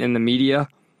the right in the media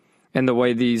and the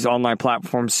way these online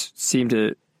platforms seem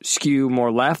to skew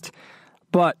more left.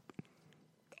 But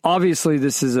obviously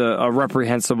this is a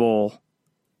reprehensible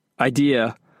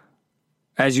idea.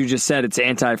 As you just said, it's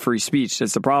anti-free speech.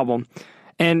 That's the problem.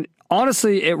 And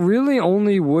honestly, it really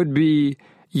only would be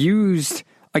used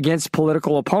against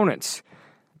political opponents.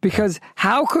 Because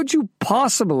how could you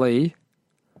possibly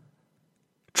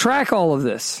track all of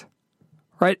this?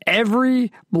 Right?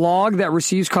 Every blog that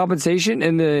receives compensation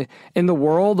in the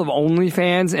world of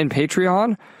OnlyFans and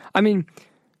Patreon, I mean,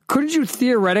 couldn't you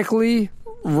theoretically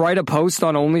write a post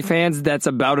on OnlyFans that's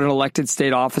about an elected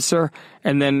state officer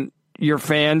and then your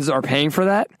fans are paying for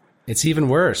that? It's even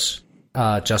worse,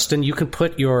 Justin. You can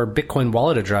put your Bitcoin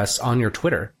wallet address on your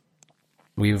Twitter.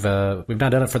 We've not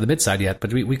done it for the mid-side yet,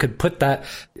 but we could put that,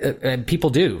 and people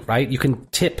do, right? You can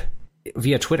tip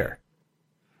via Twitter.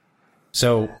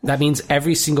 So that means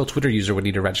every single Twitter user would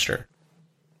need to register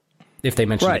if they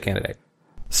mention the candidate.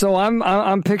 So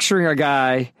I'm picturing a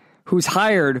guy who's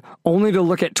hired only to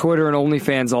look at Twitter and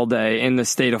OnlyFans all day in the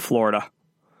state of Florida.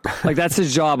 Like, that's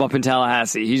his job up in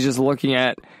Tallahassee. He's just looking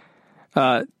at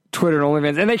Twitter and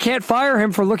OnlyFans. And they can't fire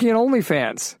him for looking at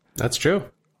OnlyFans. That's true.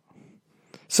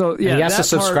 So, yeah. And he has to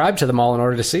subscribe to them all in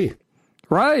order to see.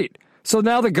 Right. So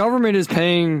now the government is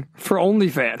paying for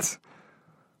OnlyFans.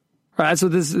 Right. So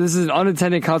this is an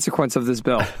unintended consequence of this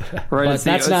bill. Right.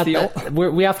 But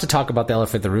we have to talk about the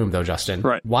elephant in the room, though, Justin.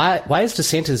 Right. Why is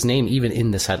DeSantis' name even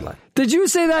in this headline? Did you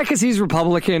say that because he's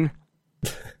Republican?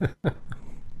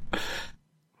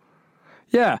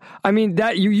 Yeah, I mean,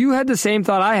 that you had the same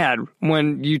thought I had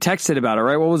when you texted about it,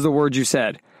 right? What was the word you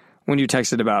said when you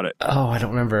texted about it? Oh, I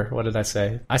don't remember. What did I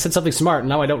say? I said something smart, and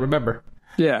now I don't remember.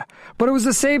 Yeah, but it was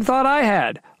the same thought I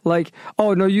had. Like,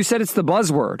 oh, no, you said it's the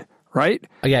buzzword, right?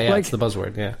 Oh, yeah, like, it's the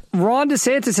buzzword, yeah. Ron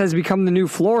DeSantis has become the new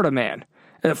Florida man.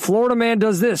 Florida man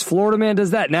does this, Florida man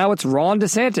does that. Now it's Ron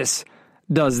DeSantis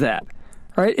does that,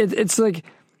 right? It's like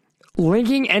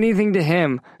linking anything to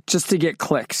him just to get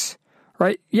clicks.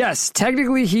 Right? Yes,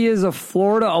 technically he is a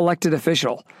Florida elected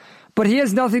official, but he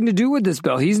has nothing to do with this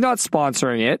bill. He's not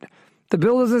sponsoring it. The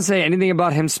bill doesn't say anything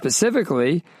about him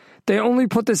specifically. They only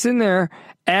put this in there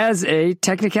as a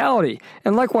technicality.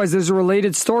 And likewise, there's a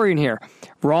related story in here.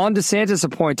 Ron DeSantis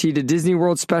appointee to Disney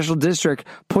World Special District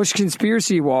pushed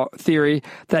conspiracy theory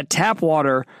that tap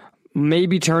water may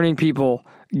be turning people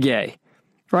gay.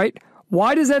 Right?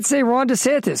 Why does that say Ron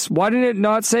DeSantis? Why didn't it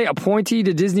not say appointee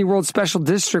to Disney World Special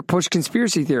District push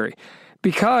conspiracy theory?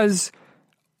 Because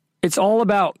it's all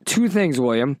about two things,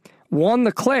 William. One,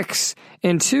 the clicks,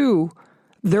 and two,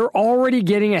 they're already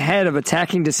getting ahead of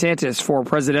attacking DeSantis for a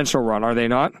presidential run, are they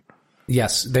not?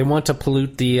 Yes, they want to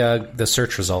pollute the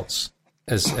search results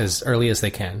as early as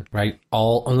they can, right?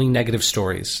 Only negative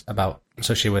stories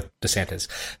associated with DeSantis.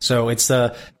 So it's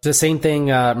the same thing.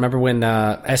 Remember when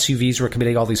SUVs were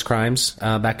committing all these crimes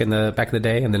back in the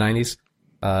day in the 90s?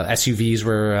 SUVs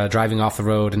were driving off the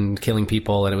road and killing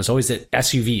people, and it was always that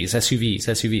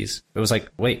SUVs. It was like,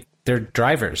 wait, they're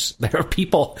drivers. They're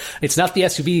people. It's not the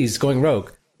SUVs going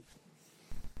rogue.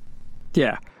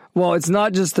 Yeah. Well, it's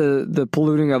not just the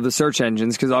polluting of the search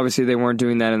engines, because obviously they weren't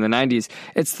doing that in the 90s.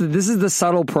 This is the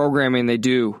subtle programming they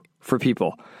do for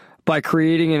people by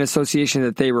creating an association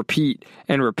that they repeat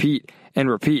and repeat and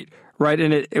repeat, right?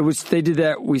 And they did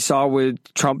that, we saw with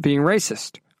Trump being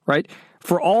racist, right?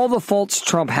 For all the faults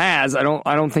Trump has, I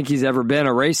don't think he's ever been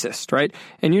a racist, right?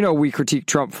 And we critique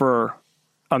Trump for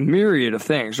a myriad of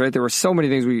things, right? There were so many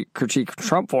things we critique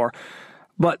Trump for.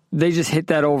 But they just hit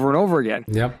that over and over again.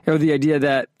 Yep. The idea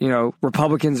that,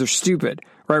 Republicans are stupid,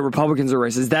 right? Republicans are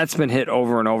racist. That's been hit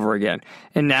over and over again.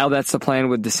 And now that's the plan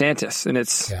with DeSantis. And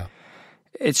it's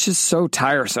just so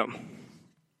tiresome.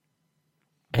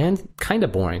 And kind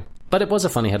of boring. But it was a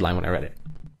funny headline when I read it.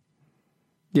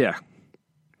 Yeah.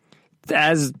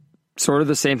 As sort of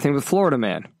the same thing with Florida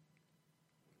Man.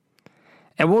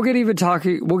 And we'll get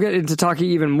into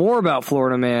talking even more about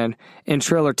Florida Man in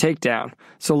Trailer Takedown.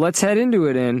 So let's head into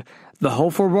it in The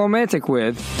Hopeful Romantic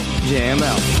with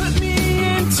JML. Put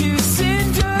me into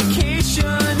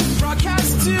syndication,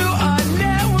 broadcast to a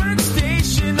network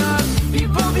station of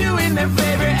people viewing their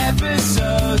favorite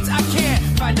episodes. I can't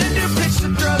find a new pitch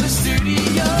to throw the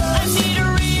studio. I need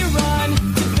a rerun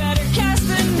to better cast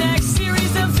the next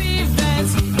series of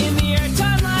events. In the air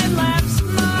timeline lapse,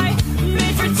 my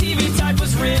favorite TV type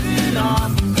was written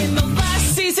off in the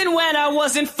last season when I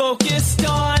wasn't focused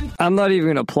on. I'm not even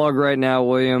going to plug right now,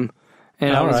 William.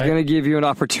 And I was going to give you an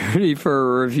opportunity for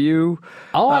a review.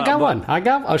 Oh, I got one. I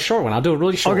got a short one. I'll do a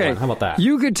really short one. How about that?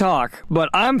 You could talk, but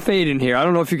I'm fading here. I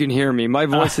don't know if you can hear me. My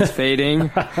voice is fading.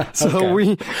 So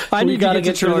I need to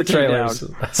get through the trailers.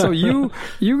 So you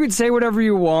could say whatever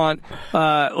you want.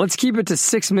 Let's keep it to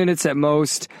 6 minutes at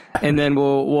most, and then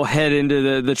we'll head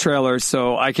into the trailers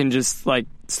so I can just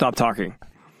stop talking.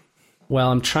 Well,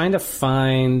 I'm trying to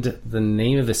find the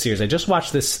name of the series. I just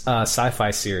watched this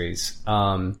sci-fi series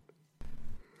on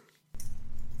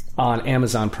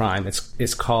Amazon Prime.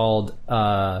 It's called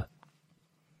To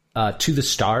the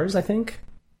Stars, I think.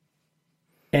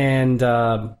 And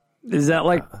is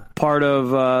that part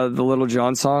of the Little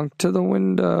John song? To the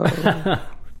window,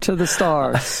 to the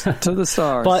stars, to the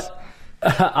stars. But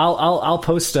I'll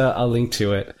post a link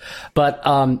to it. But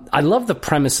I love the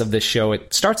premise of this show.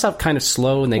 It starts out kind of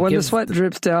slow, and the sweat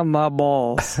drips down my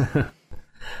balls.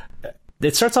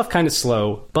 It starts off kind of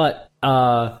slow, but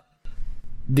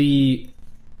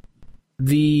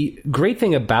the great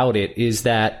thing about it is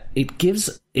that it gives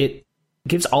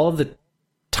all of the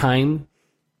time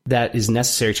that is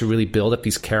necessary to really build up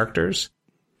these characters.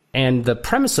 And the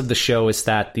premise of the show is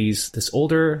that this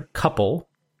older couple,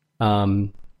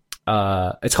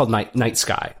 it's called Night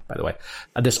Sky, by the way.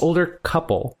 This older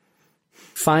couple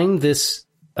find this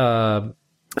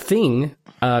thing,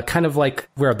 kind of like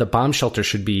where the bomb shelter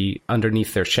should be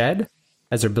underneath their shed,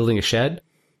 as they're building a shed,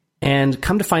 and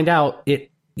come to find out,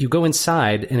 you go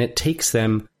inside and it takes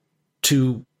them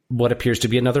to what appears to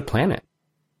be another planet.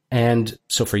 And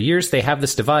so for years they have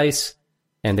this device,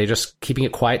 and they're just keeping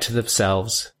it quiet to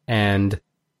themselves. And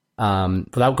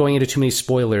without going into too many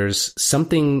spoilers,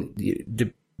 something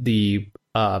the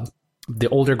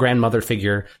older grandmother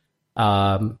figure,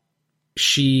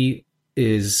 she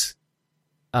is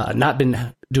not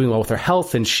been doing well with her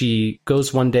health, and she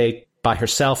goes one day by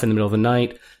herself in the middle of the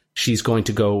night. She's going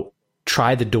to go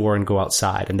try the door and go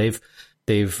outside, and they've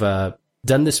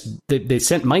done this. They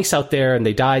sent mice out there, and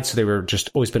they died, so they were just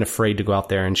always been afraid to go out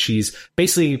there. And she's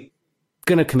basically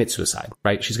going to commit suicide,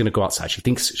 right? She's going to go outside. She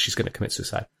thinks she's going to commit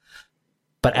suicide,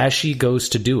 but as she goes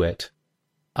to do it,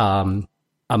 a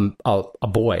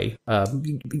boy,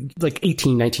 like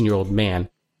 18, 19-year-old man,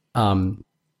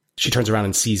 she turns around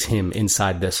and sees him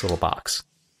inside this little box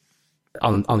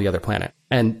on the other planet.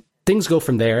 And things go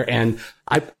from there. And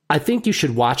I think you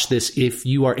should watch this if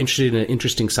you are interested in an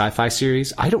interesting sci-fi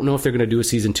series. I don't know if they're going to do a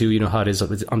season 2. You know how it is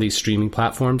on these streaming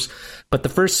platforms. But the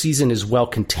first season is well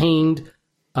contained.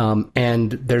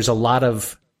 And there's a lot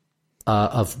of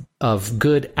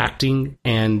good acting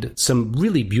and some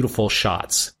really beautiful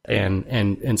shots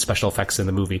and special effects in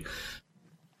the movie.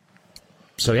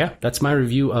 So yeah, that's my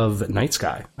review of Night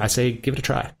Sky. I say give it a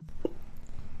try.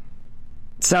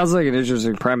 Sounds like an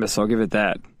interesting premise, so I'll give it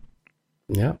that.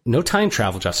 Yeah. No time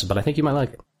travel, Justin, but I think you might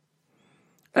like it.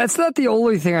 That's not the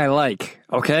only thing I like,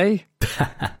 okay?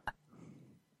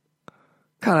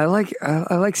 God, I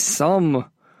like some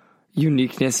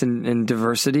uniqueness and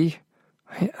diversity.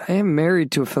 I am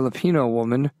married to a Filipino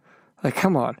woman. Like,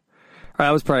 come on. All right,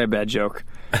 that was probably a bad joke.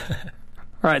 All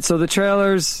right, so the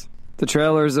trailers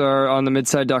are on the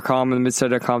midside.com and the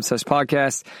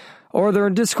midside.com/podcast, or they're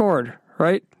in Discord,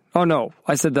 right? Oh, no,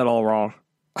 I said that all wrong.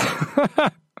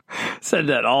 Said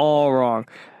that all wrong.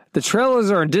 The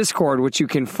trailers are in Discord, which you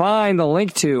can find the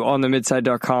link to on the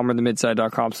midside.com or the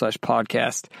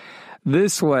midside.com/podcast.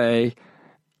 This way,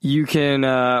 you can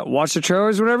watch the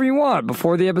trailers whenever you want,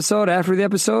 before the episode, after the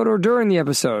episode, or during the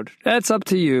episode. That's up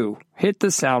to you. Hit the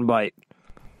soundbite.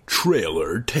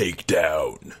 Trailer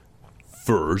takedown.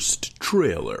 First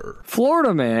trailer.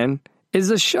 Florida Man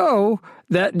is a show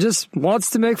that just wants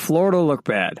to make Florida look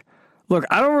bad. Look,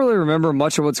 I don't really remember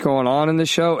much of what's going on in the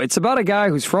show. It's about a guy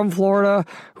who's from Florida,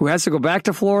 who has to go back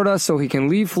to Florida so he can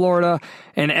leave Florida,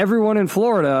 and everyone in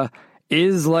Florida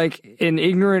is like an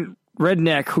ignorant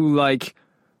redneck who like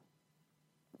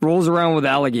rolls around with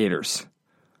alligators.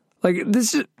 Like,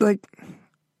 this is like,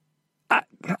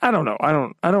 I don't know. I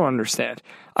don't understand.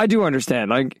 I do understand.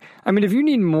 Like, I mean, if you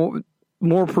need more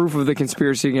proof of the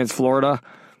conspiracy against Florida,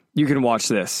 you can watch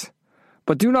this.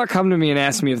 But do not come to me and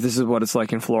ask me if this is what it's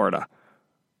like in Florida.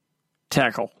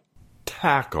 Tackle.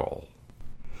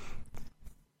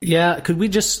 Yeah, could we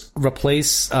just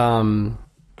replace, Florida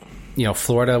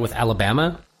with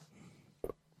Alabama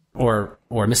or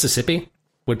Mississippi?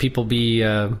 Would people be,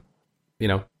 would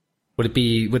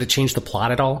it change the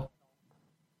plot at all,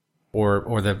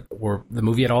 or the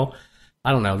movie at all?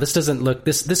 I don't know. This doesn't look.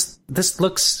 This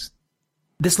looks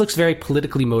very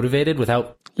politically motivated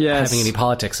without having any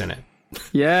politics in it.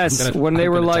 Yes, when they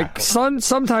were like,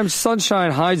 sometimes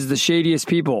sunshine hides the shadiest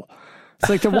people. It's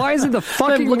like, why isn't the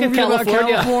fucking Look movie at about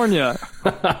California?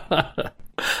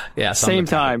 Yeah, same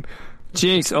time.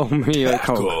 Jinx, oh me a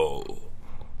Coke. Tackle.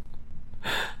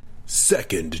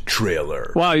 Second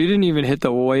trailer. Wow, you didn't even hit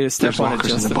the way to step on it,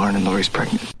 walkers in Justin. the barn and Lori's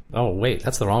pregnant. Oh wait,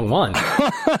 that's the wrong one.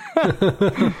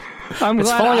 I'm It's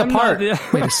glad falling I'm apart.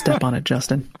 Way to step on it,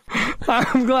 Justin.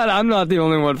 I'm glad I'm not the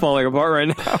only one falling apart right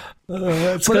now.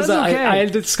 It's But because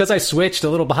that's okay. I switched a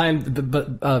little behind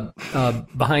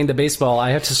the baseball.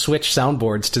 I had to switch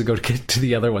soundboards to go to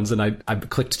the other ones, and I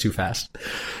clicked too fast.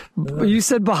 You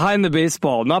said behind the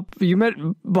baseball, not you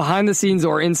meant behind the scenes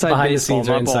or inside Behind baseball. the scenes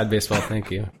or not inside both. baseball.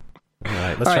 Thank you. All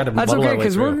right, let's All try right, to that's muddle okay our way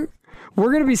because through.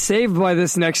 we're gonna be saved by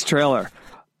this next trailer.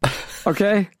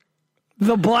 Okay,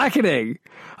 The Blackening.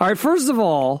 All right, first of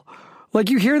all, like,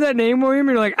 you hear that name, William,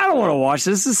 and you're like, I don't want to watch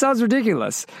this. This sounds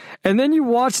ridiculous. And then you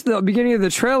watch the beginning of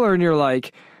the trailer, and you're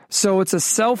like, so it's a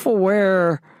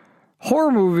self-aware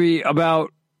horror movie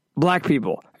about black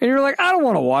people. And you're like, I don't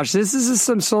want to watch this. This is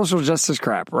some social justice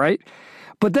crap, right?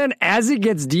 But then as it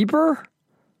gets deeper,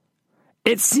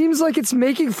 it seems like it's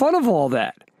making fun of all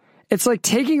that. It's like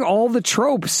taking all the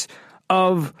tropes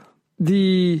of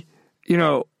the,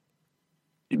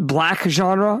 black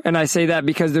genre, and I say that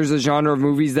because there's a genre of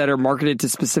movies that are marketed to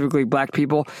specifically black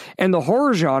people, and the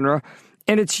horror genre,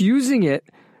 and it's using it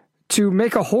to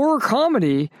make a horror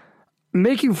comedy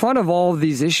making fun of all of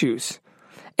these issues.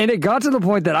 And it got to the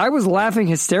point that I was laughing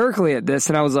hysterically at this,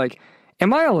 and I was like,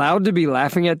 am I allowed to be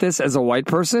laughing at this as a white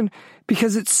person?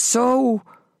 Because it's so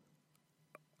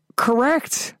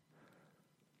correct.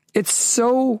 It's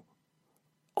so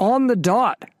on the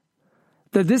dot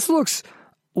that this looks...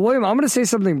 William, I'm going to say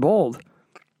something bold.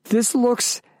 This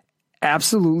looks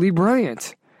absolutely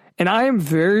brilliant. And I am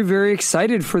very, very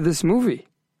excited for this movie.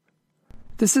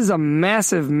 This is a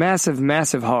massive, massive,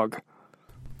 massive hug.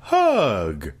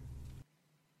 Hug.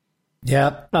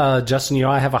 Yeah, Justin,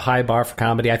 I have a high bar for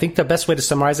comedy. I think the best way to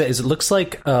summarize it is it looks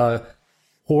like a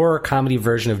horror comedy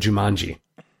version of Jumanji,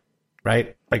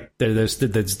 right? Like there's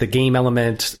the game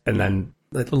element and then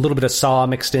a little bit of Saw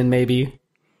mixed in, maybe.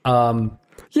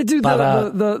 Yeah, dude,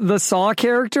 the Saw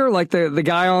character, like the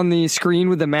guy on the screen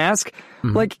with the mask,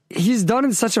 like, he's done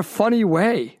in such a funny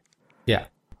way. Yeah.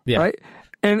 Right?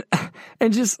 And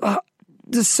just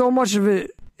so much of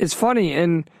it is funny.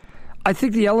 And I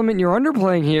think the element you're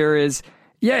underplaying here is,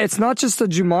 it's not just a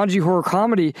Jumanji horror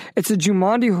comedy. It's a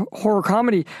Jumanji horror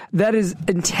comedy that is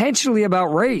intentionally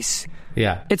about race.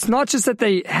 Yeah. It's not just that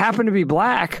they happen to be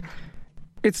black.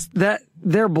 It's that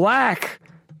they're black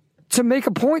to make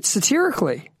a point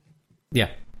satirically. Yeah.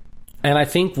 And I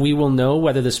think we will know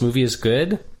whether this movie is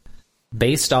good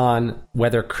based on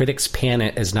whether critics pan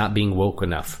it as not being woke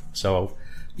enough. So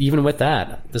even with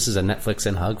that, this is a Netflix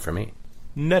and hug for me.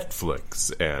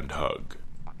 Netflix and hug.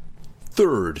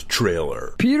 Third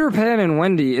trailer. Peter Pan and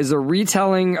Wendy is a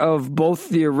retelling of both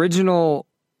the original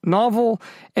novel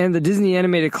and the Disney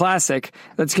animated classic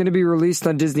that's going to be released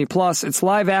on Disney Plus. It's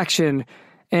live action,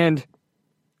 And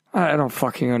I don't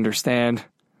fucking understand.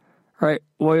 Right,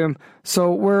 William?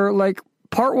 So we're like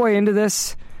partway into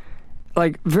this,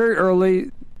 like very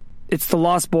early. It's the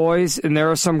Lost Boys, and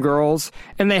there are some girls,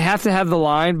 and they have to have the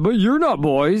line, but you're not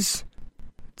boys.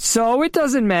 So it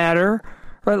doesn't matter.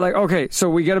 Right, like, okay, so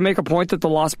we got to make a point that the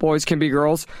Lost Boys can be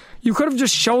girls. You could have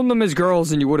just shown them as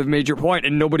girls and you would have made your point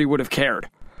and nobody would have cared.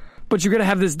 But you got to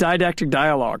have this didactic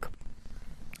dialogue.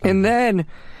 And then,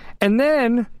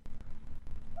 I'm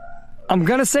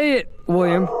going to say it,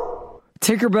 William.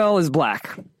 Tinkerbell is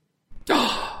black.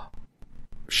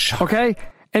 Okay?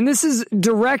 And this is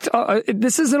direct,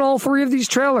 this is in all three of these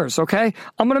trailers, okay?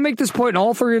 I'm going to make this point in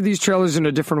all three of these trailers in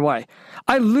a different way.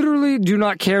 I literally do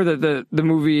not care that the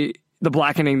movie... The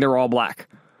Blackening, they're all black.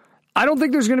 I don't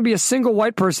think there's going to be a single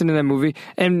white person in that movie,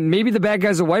 and maybe the bad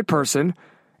guy's a white person,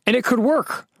 and it could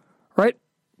work, right?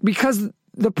 Because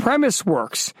the premise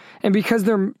works, and because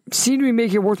they seem to be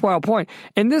making a worthwhile point.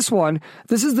 In this one,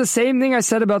 this is the same thing I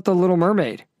said about The Little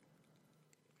Mermaid.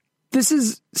 This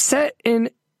is set in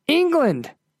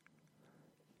England.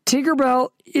 Tinkerbell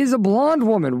is a blonde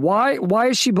woman. Why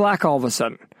is she black all of a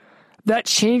sudden? That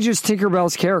changes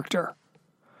Tinkerbell's character.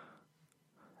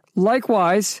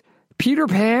 Likewise, Peter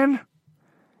Pan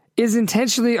is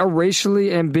intentionally a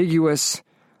racially ambiguous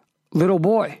little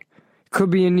boy. Could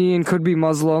be Indian, could be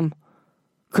Muslim,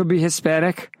 could be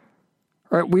Hispanic.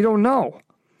 Right? We don't know.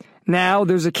 Now,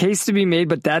 there's a case to be made,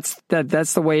 but that's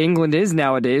the way England is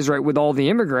nowadays, right, with all the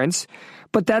immigrants.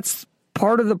 But that's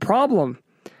part of the problem.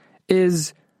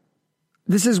 This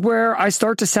is where I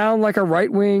start to sound like a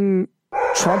right-wing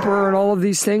Trumper and all of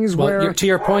these things. Well, where to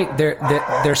your point,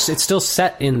 it's still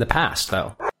set in the past,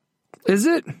 though. Is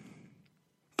it?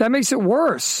 That makes it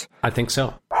worse. I think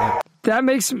so. Yeah. That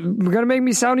going to make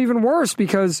me sound even worse,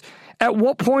 because at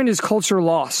what point is culture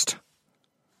lost?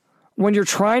 When you're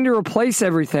trying to replace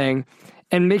everything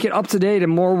and make it up to date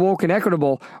and more woke and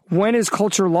equitable, when is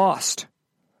culture lost?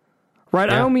 Right?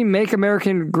 Yeah. I don't mean make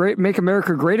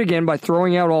America great again by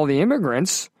throwing out all the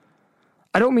immigrants.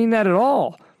 I don't mean that at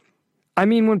all. I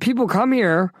mean, when people come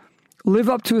here, live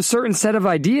up to a certain set of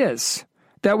ideas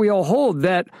that we all hold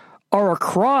that are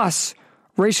across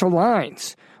racial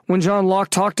lines. When John Locke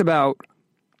talked about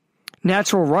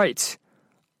natural rights,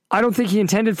 I don't think he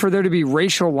intended for there to be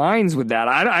racial lines with that.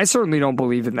 I certainly don't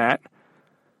believe in that.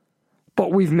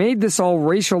 But we've made this all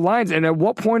racial lines, and at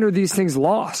what point are these things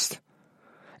lost?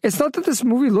 It's not that this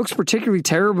movie looks particularly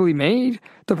terribly made.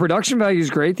 The production value is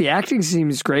great. The acting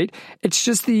seems great. It's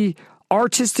just the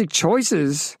artistic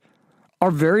choices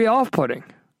are very off-putting.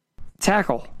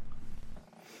 Tackle.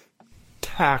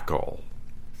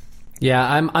 Yeah,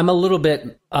 I'm a little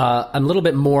bit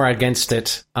more against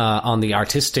it on the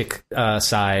artistic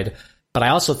side, but I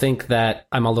also think that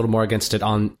I'm a little more against it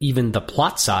on even the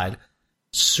plot side.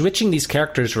 Switching these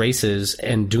characters' races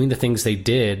and doing the things they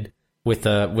did with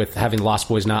having Lost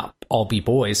Boys not all be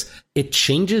boys, it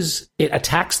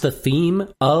attacks the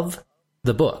theme of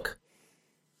the book.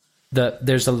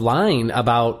 There's a line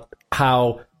about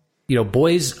how,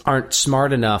 boys aren't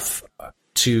smart enough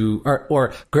to,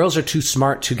 or girls are too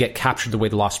smart to get captured the way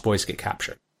the Lost Boys get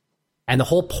captured. And the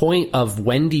whole point of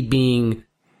Wendy being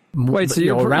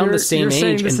around the same age. You're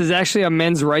saying this is actually a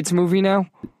men's rights movie now?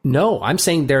 No, I'm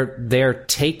saying they're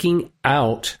taking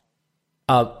out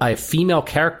a female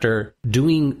character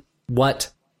doing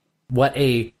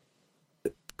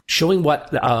showing what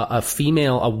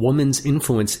a woman's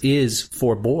influence is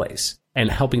for boys and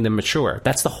helping them mature.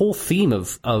 That's the whole theme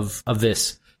of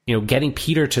this, getting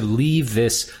Peter to leave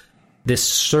this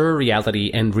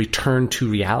surreality and return to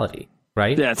reality,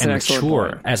 right? Yeah, it's and an mature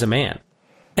point. As a man.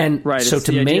 And right, so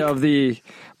to make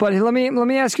but let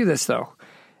me ask you this though.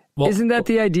 Well, isn't that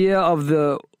the idea of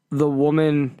the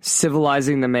woman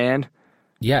civilizing the man?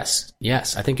 Yes,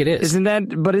 I think it is. Isn't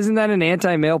that an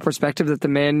anti-male perspective that the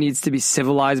man needs to be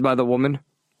civilized by the woman?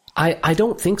 I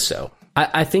don't think so.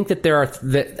 I think that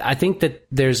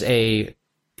there's a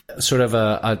sort of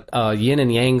a yin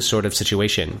and yang sort of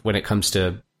situation when it comes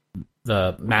to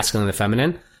the masculine and the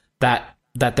feminine, that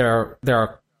there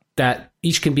are that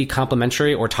each can be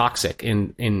complementary or toxic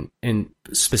in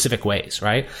specific ways,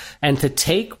 right? And to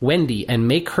take Wendy and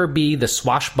make her be the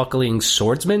swashbuckling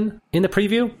swordsman in the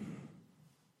preview,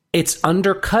 it's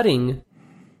undercutting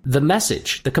the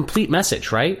message, the complete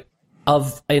message, right?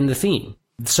 In the theme.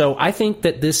 So I think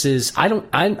that this is, I'm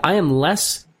going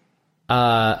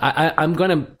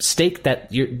to stake that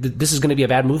this is going to be a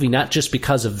bad movie, not just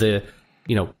because of the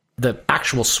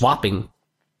actual swapping,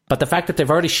 but the fact that they've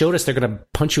already showed us they're going to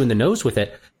punch you in the nose with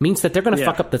it means that they're going to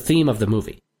fuck up the theme of the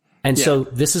movie. And so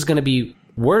this is going to be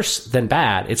worse than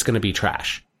bad. It's going to be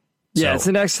trash. Yeah, So- it's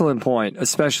an excellent point,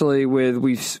 especially with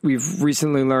we've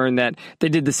recently learned that they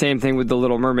did the same thing with the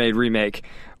Little Mermaid remake,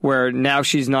 where now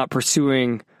she's not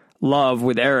pursuing love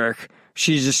with Eric.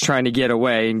 She's just trying to get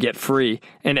away and get free,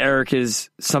 and Eric is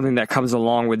something that comes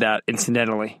along with that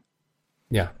incidentally.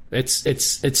 Yeah,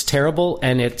 it's terrible,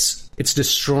 and it's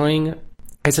destroying.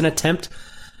 It's an attempt.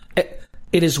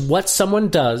 It is what someone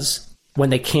does when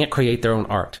they can't create their own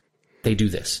art. They do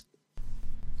this.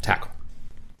 Tackle.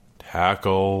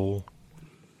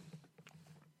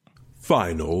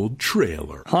 Final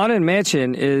trailer. Haunted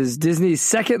Mansion is Disney's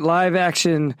second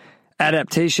live-action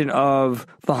adaptation of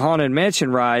the Haunted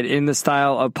Mansion ride in the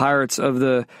style of Pirates of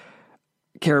the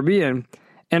Caribbean.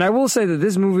 And I will say that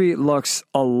this movie looks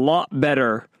a lot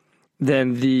better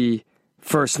than the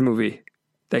first movie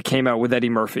that came out with Eddie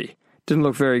Murphy. Didn't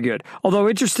look very good. Although,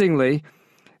 interestingly,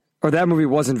 or that movie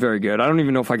wasn't very good. I don't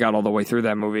even know if I got all the way through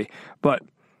that movie. But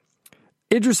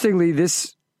interestingly,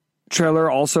 this trailer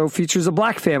also features a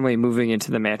black family moving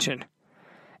into the mansion.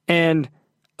 And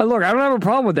look, I don't have a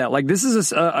problem with that. Like, this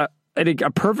is a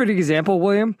perfect example,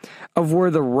 William, of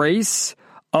where the race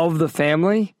of the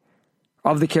family,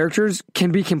 of the characters,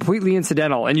 can be completely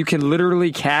incidental. And you can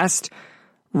literally cast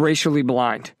racially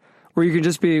blind, where you can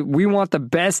just be, we want the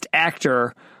best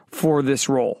actor for this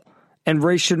role. And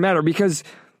race should matter, because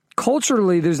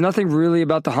culturally, there's nothing really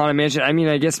about the Haunted Mansion. I mean,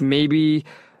 I guess maybe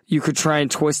you could try and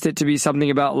twist it to be something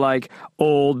about like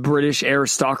old British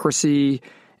aristocracy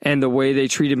and the way they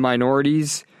treated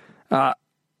minorities.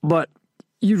 But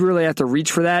you'd really have to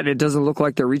reach for that, and it doesn't look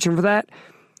like they're reaching for that.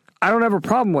 I don't have a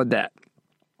problem with that.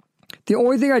 The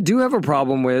only thing I do have a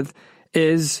problem with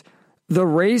is the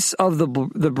race of the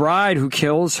bride who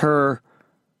kills her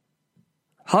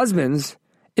husbands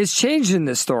is changed in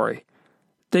this story.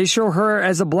 They show her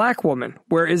as a black woman,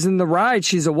 whereas in the ride,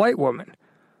 she's a white woman.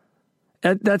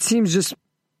 That seems just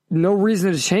no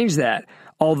reason to change that.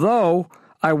 Although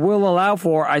I will allow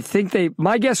for,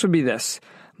 my guess would be this.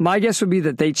 My guess would be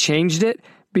that they changed it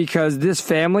because this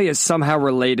family is somehow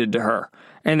related to her.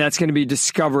 And that's going to be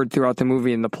discovered throughout the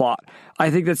movie and the plot.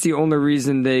 I think that's the only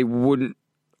reason they wouldn't,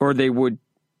 or they would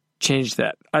change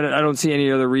that. I don't see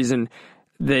any other reason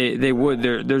they would.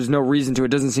 There's no reason to.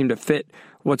 It doesn't seem to fit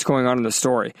what's going on in the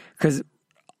story, because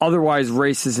otherwise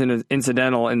race is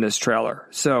incidental in this trailer.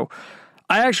 So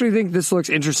I actually think this looks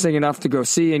interesting enough to go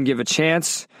see and give a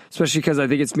chance, especially because I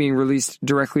think it's being released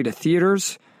directly to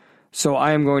theaters. So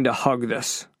I am going to hug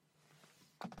this.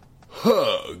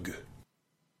 Hug.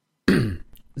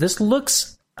 This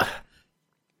looks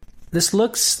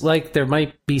like there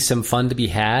might be some fun to be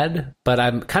had, but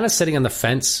I'm kind of sitting on the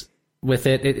fence with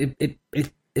it.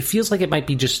 It feels like it might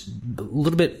be just a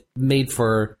little bit made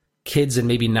for kids and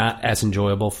maybe not as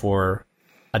enjoyable for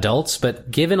adults.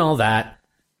 But given all that,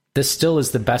 this still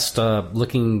is the best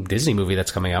looking Disney movie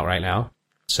that's coming out right now.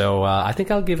 So I think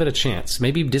I'll give it a chance.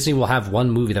 Maybe Disney will have one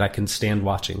movie that I can stand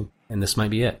watching, and this might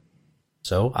be it.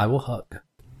 So I will hug.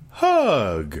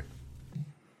 Hug.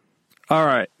 All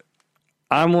right.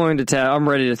 I'm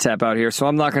ready to tap out here, so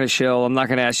I'm not going to shill. I'm not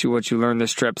going to ask you what you learned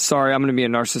this trip. Sorry, I'm going to be a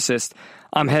narcissist.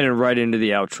 I'm heading right into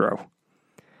the outro.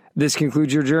 This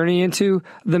concludes your journey into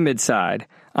the Midside.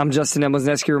 I'm Justin M.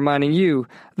 Wisniewski, reminding you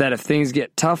that if things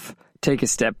get tough, take a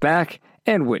step back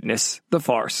and witness the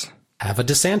farce. Have a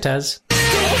DeSantis.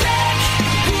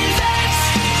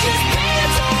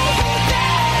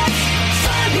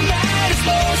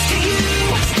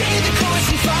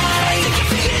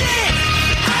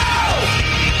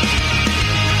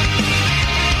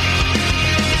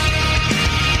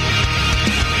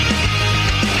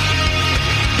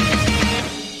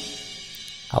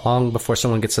 How long before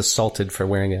someone gets assaulted for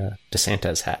wearing a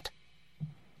DeSantis hat?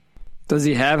 Does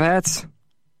he have hats?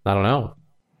 I don't know.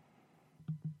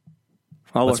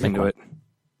 I'll Let's look make into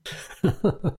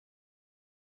it.